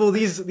 first of all,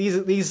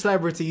 these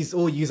celebrities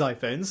all use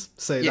iPhones,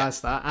 so that's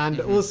that. And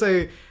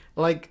also,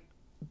 like,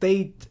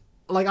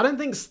 I don't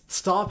think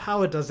star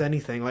power does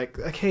anything. Like,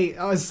 okay,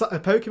 is a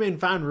Pokemon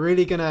fan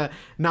really gonna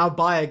now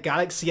buy a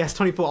Galaxy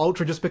S24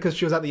 Ultra just because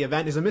she was at the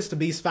event? Is a Mr.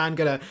 Beast fan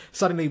gonna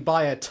suddenly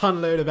buy a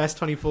ton load of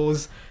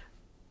S24s?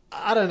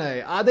 I don't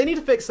know. They need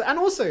to fix that. And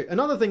also,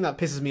 another thing that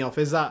pisses me off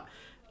is that,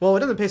 well,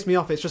 it doesn't piss me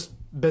off, it's just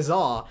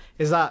bizarre,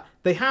 is that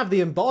they have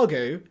the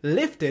embargo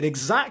lifted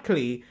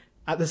exactly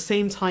at the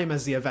same time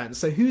as the event.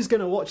 So who's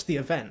going to watch the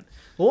event?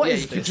 What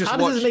is this? How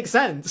does this make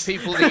sense?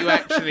 People that you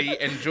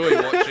actually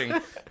enjoy watching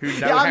who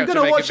know how I'm to going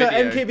to make watch a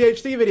an video.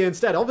 MKBHD video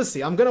instead.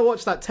 Obviously, I'm going to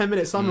watch that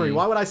 10-minute summary.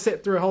 Why would I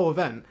sit through a whole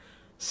event?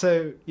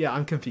 So, yeah,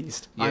 I'm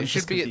confused. Yeah, I'm it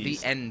should be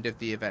confused. at the end of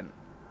the event.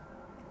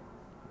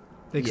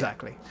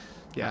 Exactly.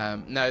 Yeah.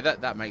 No,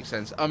 that makes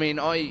sense. I mean,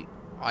 I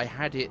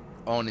had it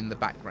on in the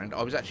background.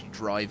 I was actually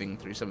driving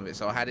through some of it,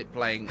 so I had it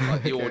playing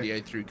like the audio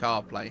through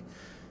CarPlay.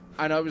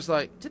 And I was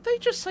like, did they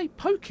just say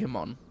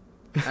Pokemon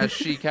as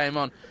she came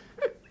on?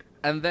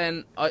 And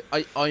then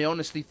I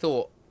honestly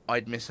thought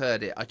I'd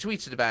misheard it. I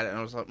tweeted about it and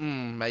I was like,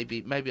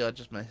 maybe I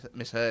just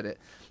misheard it.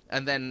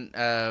 And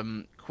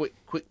then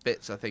Quick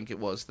Bits, I think it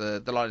was,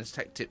 the Linus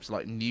Tech Tips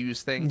like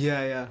news thing.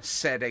 Yeah.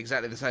 Said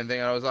exactly the same thing.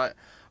 And I was like,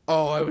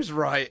 oh, I was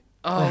right.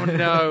 Oh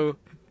no.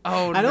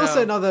 Oh no. And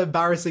also another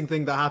embarrassing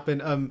thing that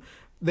happened.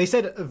 They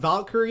said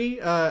Valkyrie,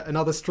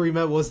 another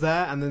streamer, was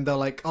there, and then they're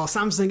like, "Oh,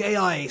 Samsung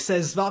AI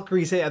says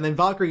Valkyrie's here," and then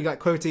Valkyrie got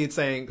quoted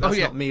saying, "That's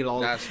not me,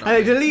 lol." That's not and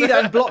they me. deleted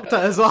and blocked her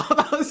as well.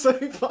 That was so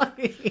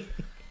funny.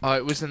 Oh,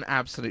 it was an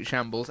absolute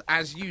shambles,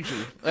 as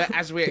usual,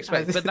 as we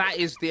expect. But that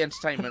is the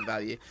entertainment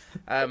value.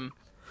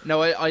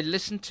 No, I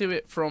listened to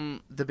it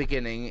from the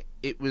beginning.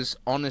 It was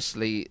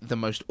honestly the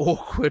most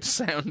awkward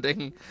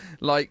sounding.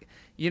 Like,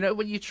 you know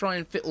when you try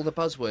and fit all the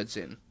buzzwords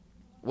in?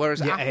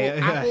 Whereas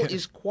Apple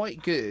is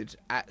quite good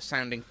at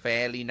sounding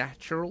fairly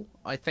natural,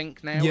 I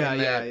think, now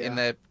in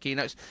their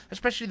keynotes,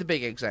 especially the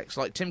big execs.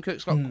 Like Tim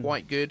Cook's got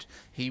quite good.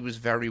 He was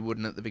very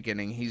wooden at the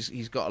beginning.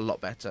 He's got a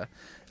lot better.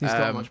 He's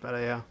got much better,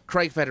 yeah.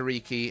 Craig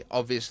Federighi,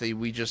 obviously,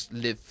 we just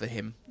live for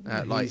him.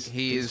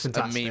 He is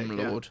a meme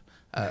lord.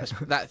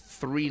 That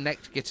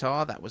 3-necked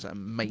guitar, that was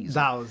amazing.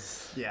 That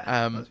was,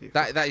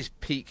 that is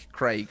peak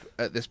Craig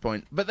at this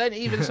point. But then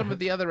even some of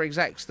the other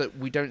execs that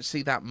we don't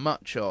see that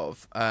much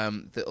of,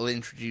 that'll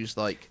introduce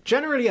like...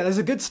 Generally, there's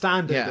a good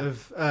standard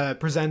of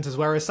presenters,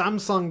 whereas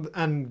Samsung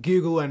and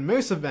Google and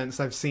most events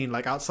I've seen,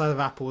 like outside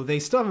of Apple, they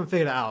still haven't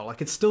figured it out. Like,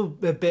 it's still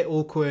a bit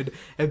awkward,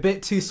 a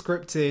bit too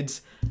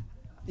scripted.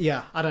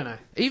 Yeah, I don't know.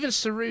 Even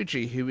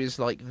Saruji, who is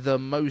like the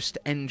most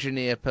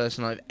engineer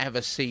person I've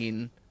ever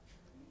seen,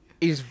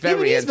 is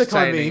very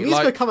entertaining. He's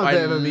become a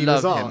bit of a meme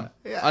as well.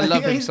 Yeah. I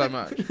love him so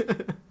much.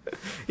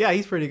 Yeah,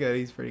 he's pretty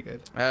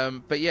good.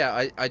 But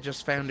yeah, I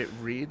just found it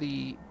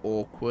really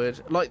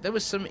awkward. Like, there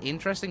was some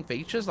interesting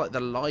features, like the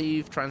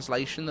live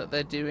translation that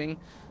they're doing.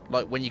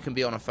 Like, when you can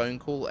be on a phone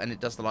call and it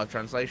does the live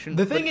translation.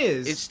 The thing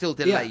is... it's still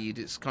delayed.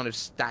 Yeah. It's kind of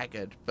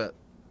staggered, but,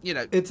 you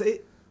know... It's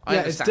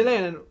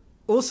delayed. And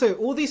also,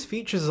 all these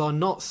features are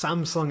not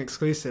Samsung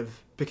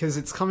exclusive. Because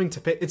it's coming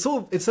to it's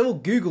all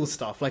Google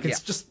stuff. Like, it's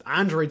just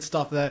Android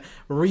stuff. They're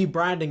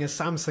rebranding as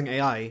Samsung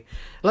AI.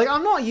 Like,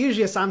 I'm not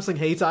usually a Samsung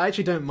hater. I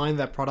actually don't mind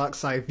their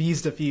products. I've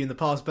used a few in the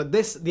past, but the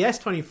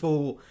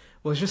S24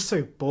 was just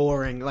so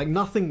boring. Like,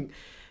 nothing.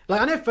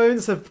 Like, I know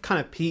phones have kind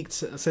of peaked,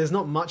 so there's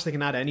not much they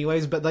can add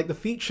anyways. But like, the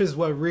features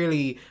were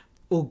really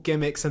all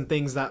gimmicks and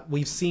things that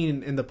we've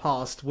seen in the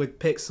past with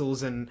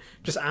Pixels and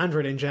just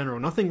Android in general.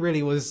 Nothing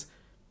really was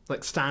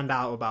like stand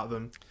out about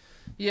them.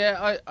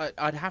 Yeah,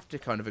 I'd have to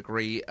kind of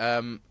agree.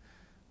 I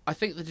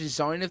think the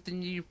design of the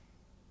new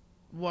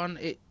one,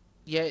 it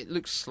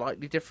looks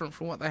slightly different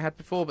from what they had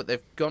before, but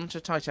they've gone to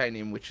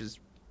titanium, which is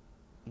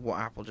what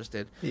Apple just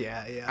did.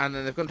 Yeah. And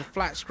then they've gone to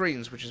flat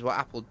screens, which is what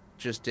Apple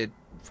just did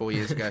 4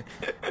 years ago.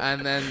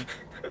 And then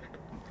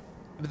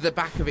the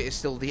back of it is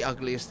still the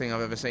ugliest thing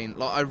I've ever seen.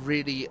 Like,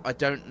 I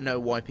don't know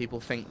why people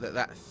think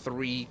that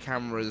 3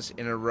 cameras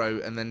in a row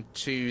and then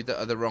 2 that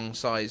are the wrong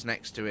size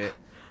next to it.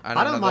 And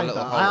I don't mind that.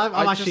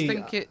 I just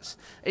think it's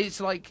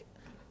like,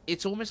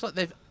 it's almost like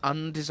they've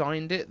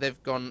undesigned it.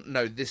 They've gone,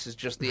 no, this is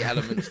just the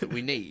elements that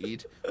we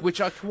need,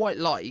 which I quite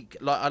like.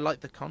 Like, I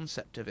like the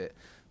concept of it.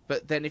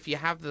 But then if you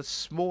have the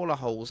smaller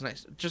holes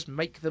next, just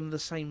make them the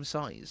same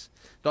size.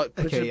 Like,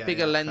 put a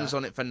bigger lens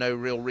on it for no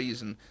real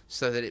reason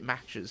so that it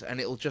matches, and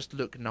it'll just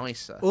look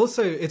nicer.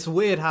 Also, it's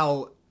weird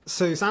how...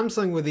 So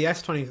Samsung with the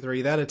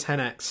S23, they had a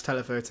 10x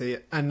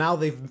telephoto, and now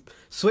they've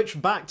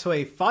switched back to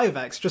a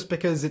 5x just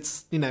because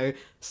it's,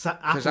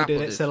 Apple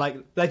did it, so like,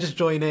 they just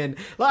join in.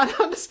 Like, I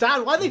don't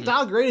understand why are they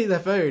downgrading their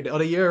phone on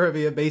a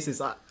year-over-year basis.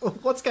 Like,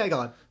 what's going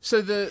on?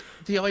 So the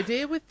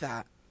idea with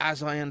that,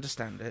 as I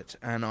understand it,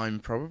 and I'm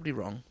probably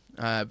wrong,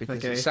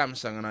 because it's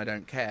Samsung and I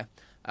don't care,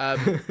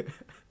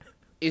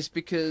 is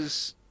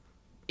because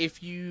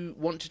if you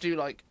want to do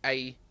like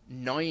a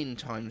 9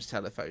 times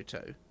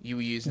telephoto, you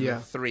were using the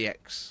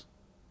 3x.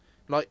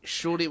 Like,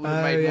 surely it would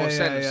have made more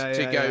sense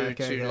to go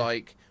to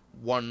like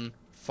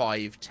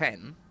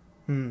 1.510.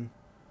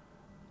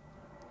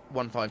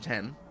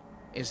 1.510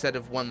 instead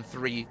of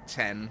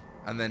 1.310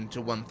 and then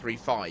to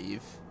 1.35.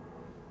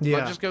 Yeah.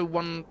 Like, just go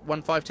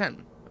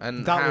 1.510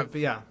 and that have...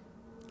 would,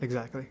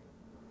 exactly.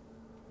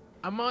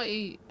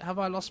 Have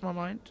I lost my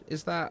mind?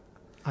 Is that...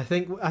 I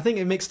think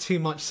it makes too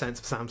much sense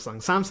for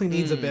Samsung. Samsung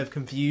needs a bit of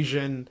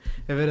confusion,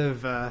 a bit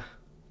of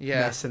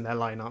mess in their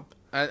lineup.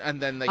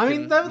 And then I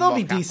mean, they'll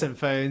be Apple. decent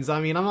phones.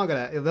 I mean, I'm not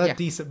gonna. They're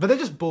decent, but they're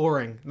just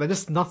boring. They're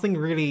just nothing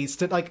really.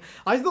 Like,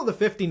 I thought the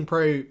 15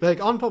 Pro,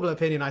 like, unpopular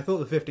opinion, I thought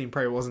the 15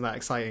 Pro wasn't that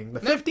exciting. The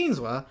 15s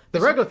were. The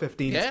regular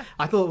 15s,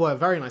 I thought were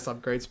very nice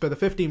upgrades, but the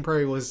 15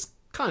 Pro was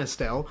kind of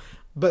stale.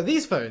 But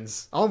these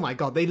phones, oh my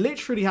god, they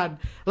literally had,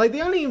 like,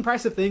 the only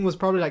impressive thing was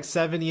probably like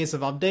 7 years of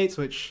updates,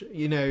 which,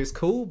 you know, is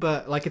cool,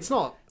 but like, it's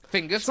not.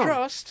 Fingers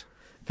crossed.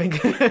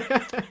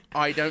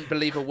 I don't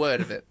believe a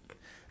word of it.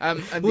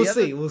 And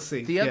we'll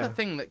see. The other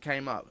thing that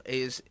came up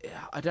is,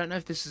 I don't know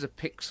if this is a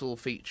Pixel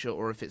feature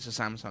or if it's a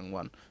Samsung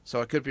one,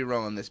 so I could be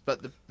wrong on this,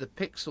 but the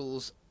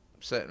Pixels,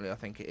 certainly I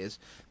think it is,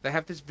 they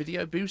have this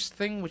video boost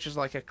thing, which is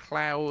like a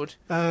cloud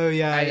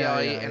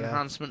AI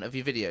enhancement of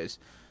your videos.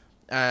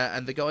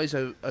 And the guys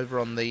over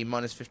on the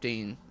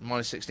 -16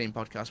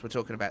 podcast were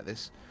talking about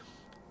this,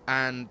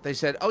 and they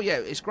said, oh yeah,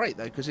 it's great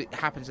though, because it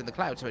happens in the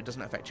cloud, so it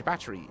doesn't affect your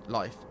battery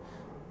life.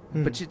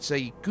 But it's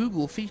a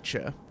Google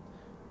feature,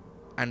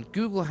 and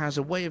Google has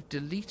a way of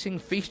deleting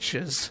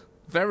features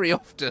very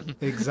often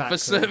for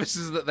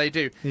services that they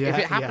do. If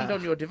it happened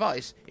on your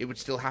device, it would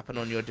still happen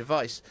on your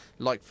device.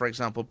 Like, for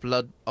example,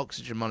 blood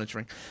oxygen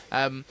monitoring.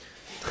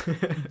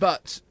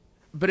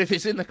 But if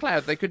it's in the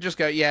cloud, they could just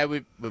go, yeah,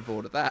 we're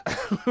bored of that.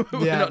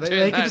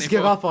 They could just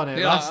give up on it.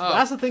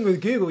 That's the thing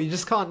with Google. You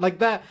just can't, like,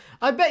 that.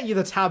 I bet you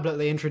the tablet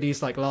they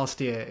introduced, like, last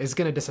year is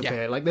going to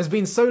disappear. Like, there's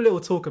been so little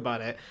talk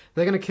about it.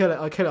 They're going to kill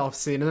it off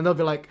soon. And then they'll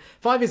be like,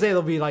 5 years later,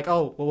 they'll be like,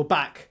 oh, well, we're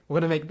back. We're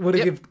going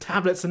to give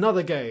tablets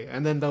another go.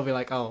 And then they'll be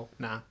like, oh,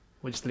 nah,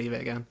 we'll just leave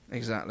it again.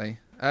 Exactly.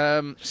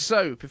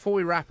 So, before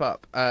we wrap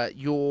up,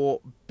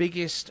 your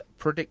biggest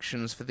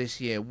predictions for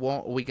this year,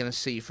 what are we going to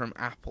see from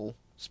Apple?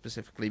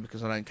 Specifically,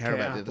 because I don't care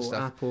about the other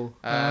stuff.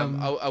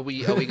 Are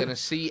we going to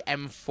see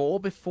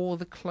M4 before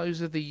the close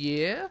of the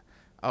year?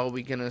 Are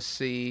we going to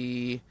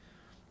see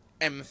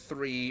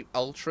M3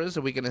 Ultras?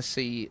 Are we going to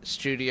see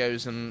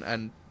Studios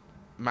and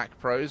Mac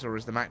Pros, or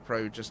is the Mac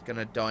Pro just going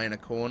to die in a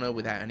corner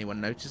without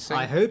anyone noticing?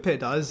 I hope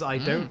it does. I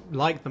don't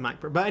like the Mac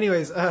Pro, but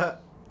anyways,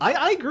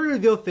 I agree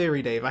with your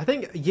theory, Dave. I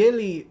think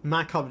yearly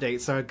Mac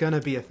updates are going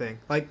to be a thing.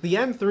 Like the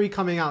M3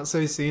 coming out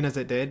so soon as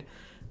it did,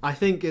 I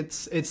think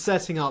it's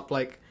setting up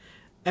like.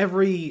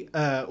 Every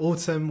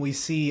autumn we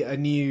see a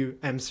new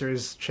M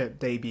series chip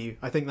debut.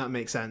 I think that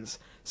makes sense.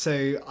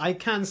 So I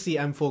can see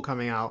M4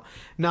 coming out.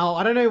 Now,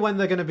 I don't know when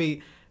they're going to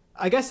be.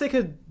 I guess they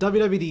could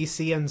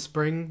WWDC and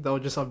spring. They'll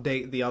just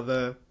update the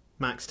other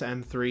Macs to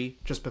M3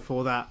 just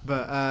before that.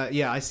 But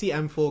I see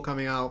M4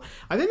 coming out.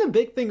 I think the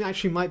big thing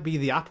actually might be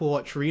the Apple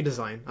Watch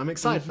redesign. I'm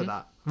excited for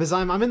that. Because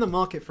I'm in the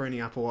market for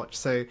any Apple Watch.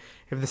 So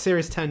if the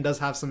Series 10 does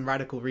have some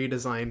radical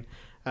redesign,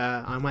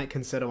 I might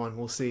consider one.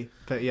 We'll see.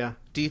 But yeah.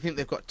 Do you think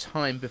they've got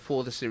time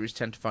before the Series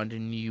 10 to find a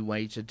new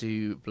way to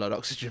do blood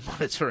oxygen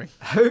monitoring?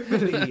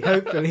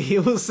 Hopefully.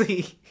 We'll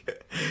see.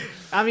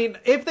 I mean,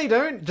 if they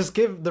don't, just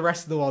give the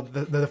rest of the world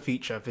the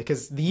feature,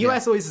 because the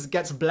US always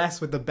gets blessed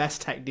with the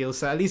best tech deals,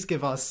 so at least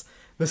give us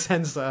the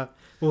sensor.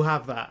 We'll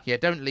have that. Yeah,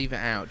 don't leave it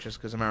out just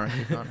because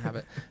America can't have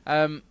it.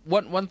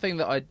 One thing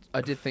that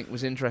I did think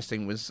was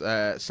interesting was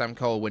Sam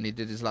Cole, when he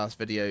did his last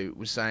video,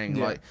 was saying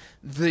like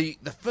the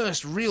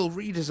first real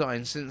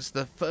redesign since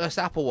the first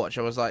Apple Watch.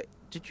 I was like,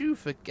 did you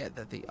forget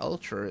that the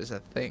Ultra is a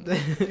thing?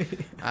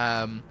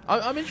 I'm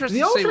interested.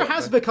 The Ultra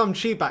has become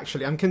cheap,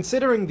 actually. I'm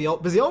considering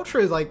because the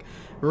Ultra is like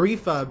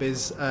refurb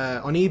is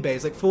on eBay.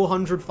 It's like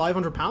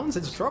 £400-500.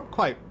 It's dropped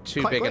quite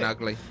big quick. and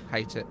ugly.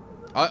 Hate it.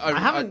 I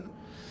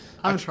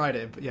haven't tried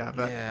it, but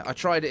yeah, I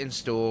tried it in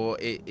store.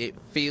 It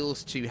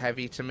feels too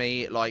heavy to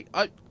me. Like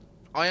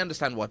I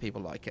understand why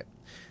people like it,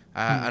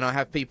 and I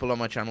have people on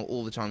my channel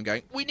all the time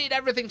going, "We need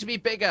everything to be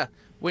bigger.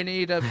 We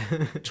need a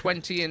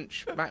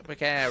 20-inch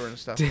MacBook Air and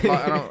stuff."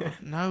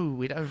 No,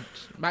 we don't.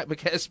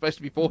 MacBook Air is supposed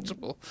to be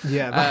portable.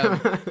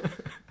 Yeah,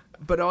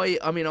 but I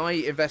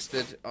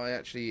invested. I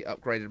actually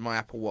upgraded my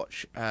Apple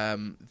Watch.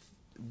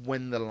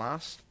 When the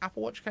last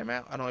Apple Watch came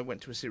out, and I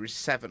went to a Series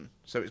 7.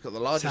 So it's got the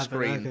larger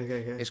screen.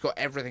 Okay. It's got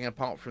everything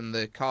apart from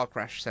the car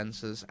crash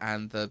sensors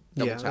and the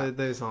double tap. Yeah,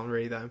 those aren't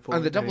really that important.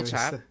 And the double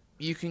tap,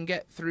 you can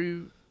get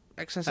through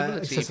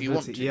accessibility if you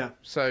want to. Yeah.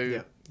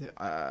 So,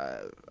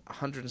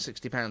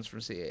 £160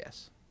 from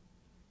CES.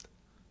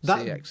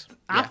 CEX.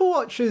 Apple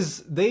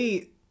Watches,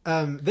 they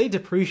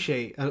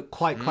depreciate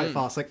quite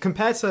fast. Like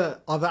compared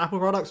to other Apple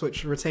products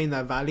which retain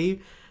their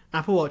value,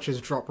 Apple Watches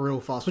drop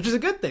real fast, which is a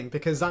good thing,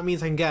 because that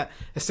means I can get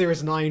a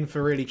Series 9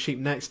 for really cheap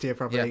next year,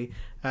 probably.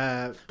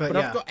 But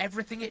I've got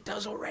everything it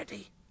does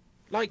already.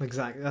 Like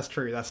exactly, that's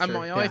true. And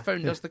my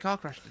iPhone does the car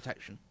crash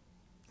detection.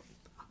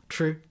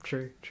 True.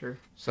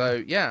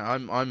 So yeah,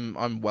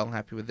 I'm well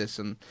happy with this,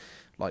 and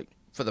like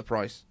for the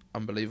price,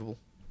 unbelievable.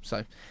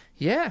 So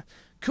yeah.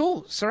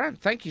 Cool, Saran,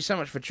 thank you so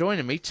much for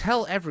joining me.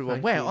 Tell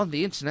everyone where on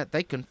the internet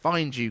they can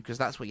find you, because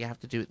that's what you have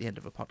to do at the end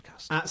of a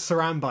podcast. At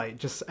SaranByte,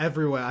 just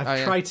everywhere.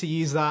 I've tried to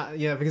use that,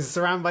 because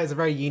SaranByte is a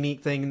very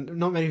unique thing.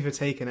 Not many people have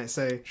taken it,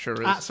 so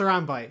sure is. At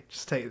SaranByte,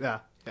 just take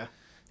that. Yeah,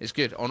 it's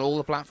good on all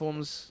the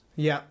platforms.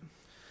 Yeah.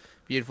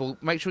 Beautiful.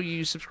 Make sure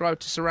you subscribe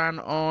to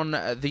Saran on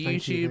the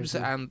YouTubes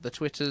and the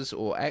Twitters,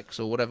 or X,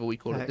 or whatever we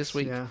call it this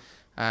week. Yeah.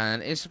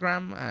 And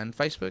Instagram and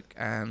Facebook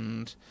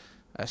and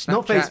Snapchat.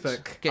 Not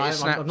Facebook.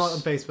 I'm not on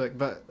Facebook,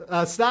 but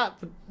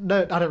Snap.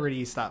 No, I don't really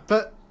use Snap.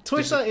 But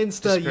Twitter,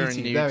 Insta,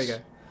 YouTube. Nudes. There we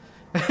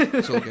go.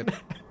 It's all good.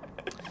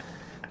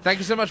 Thank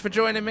you so much for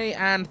joining me,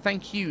 and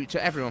thank you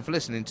to everyone for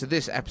listening to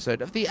this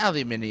episode of the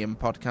Aluminium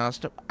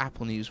Podcast,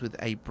 Apple News with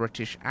a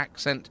British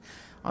accent.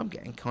 I'm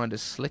getting kind of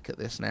slick at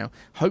this now.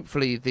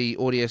 Hopefully the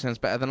audio sounds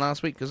better than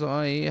last week, because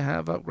I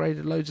have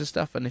upgraded loads of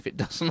stuff, and if it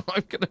doesn't,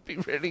 I'm going to be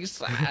really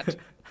sad.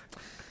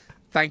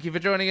 Thank you for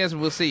joining us,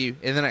 and we'll see you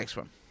in the next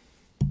one.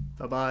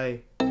 Bye-bye.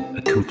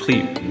 A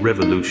complete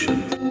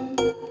revolution.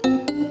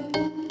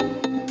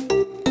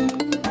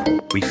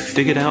 We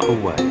figured out a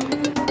way.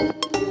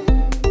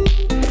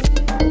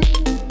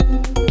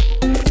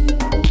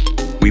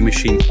 We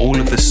machine all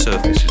of the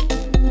surfaces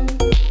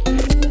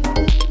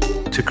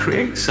to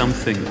create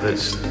something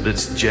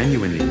that's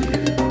genuinely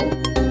new.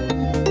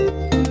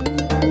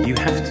 You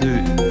have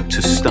to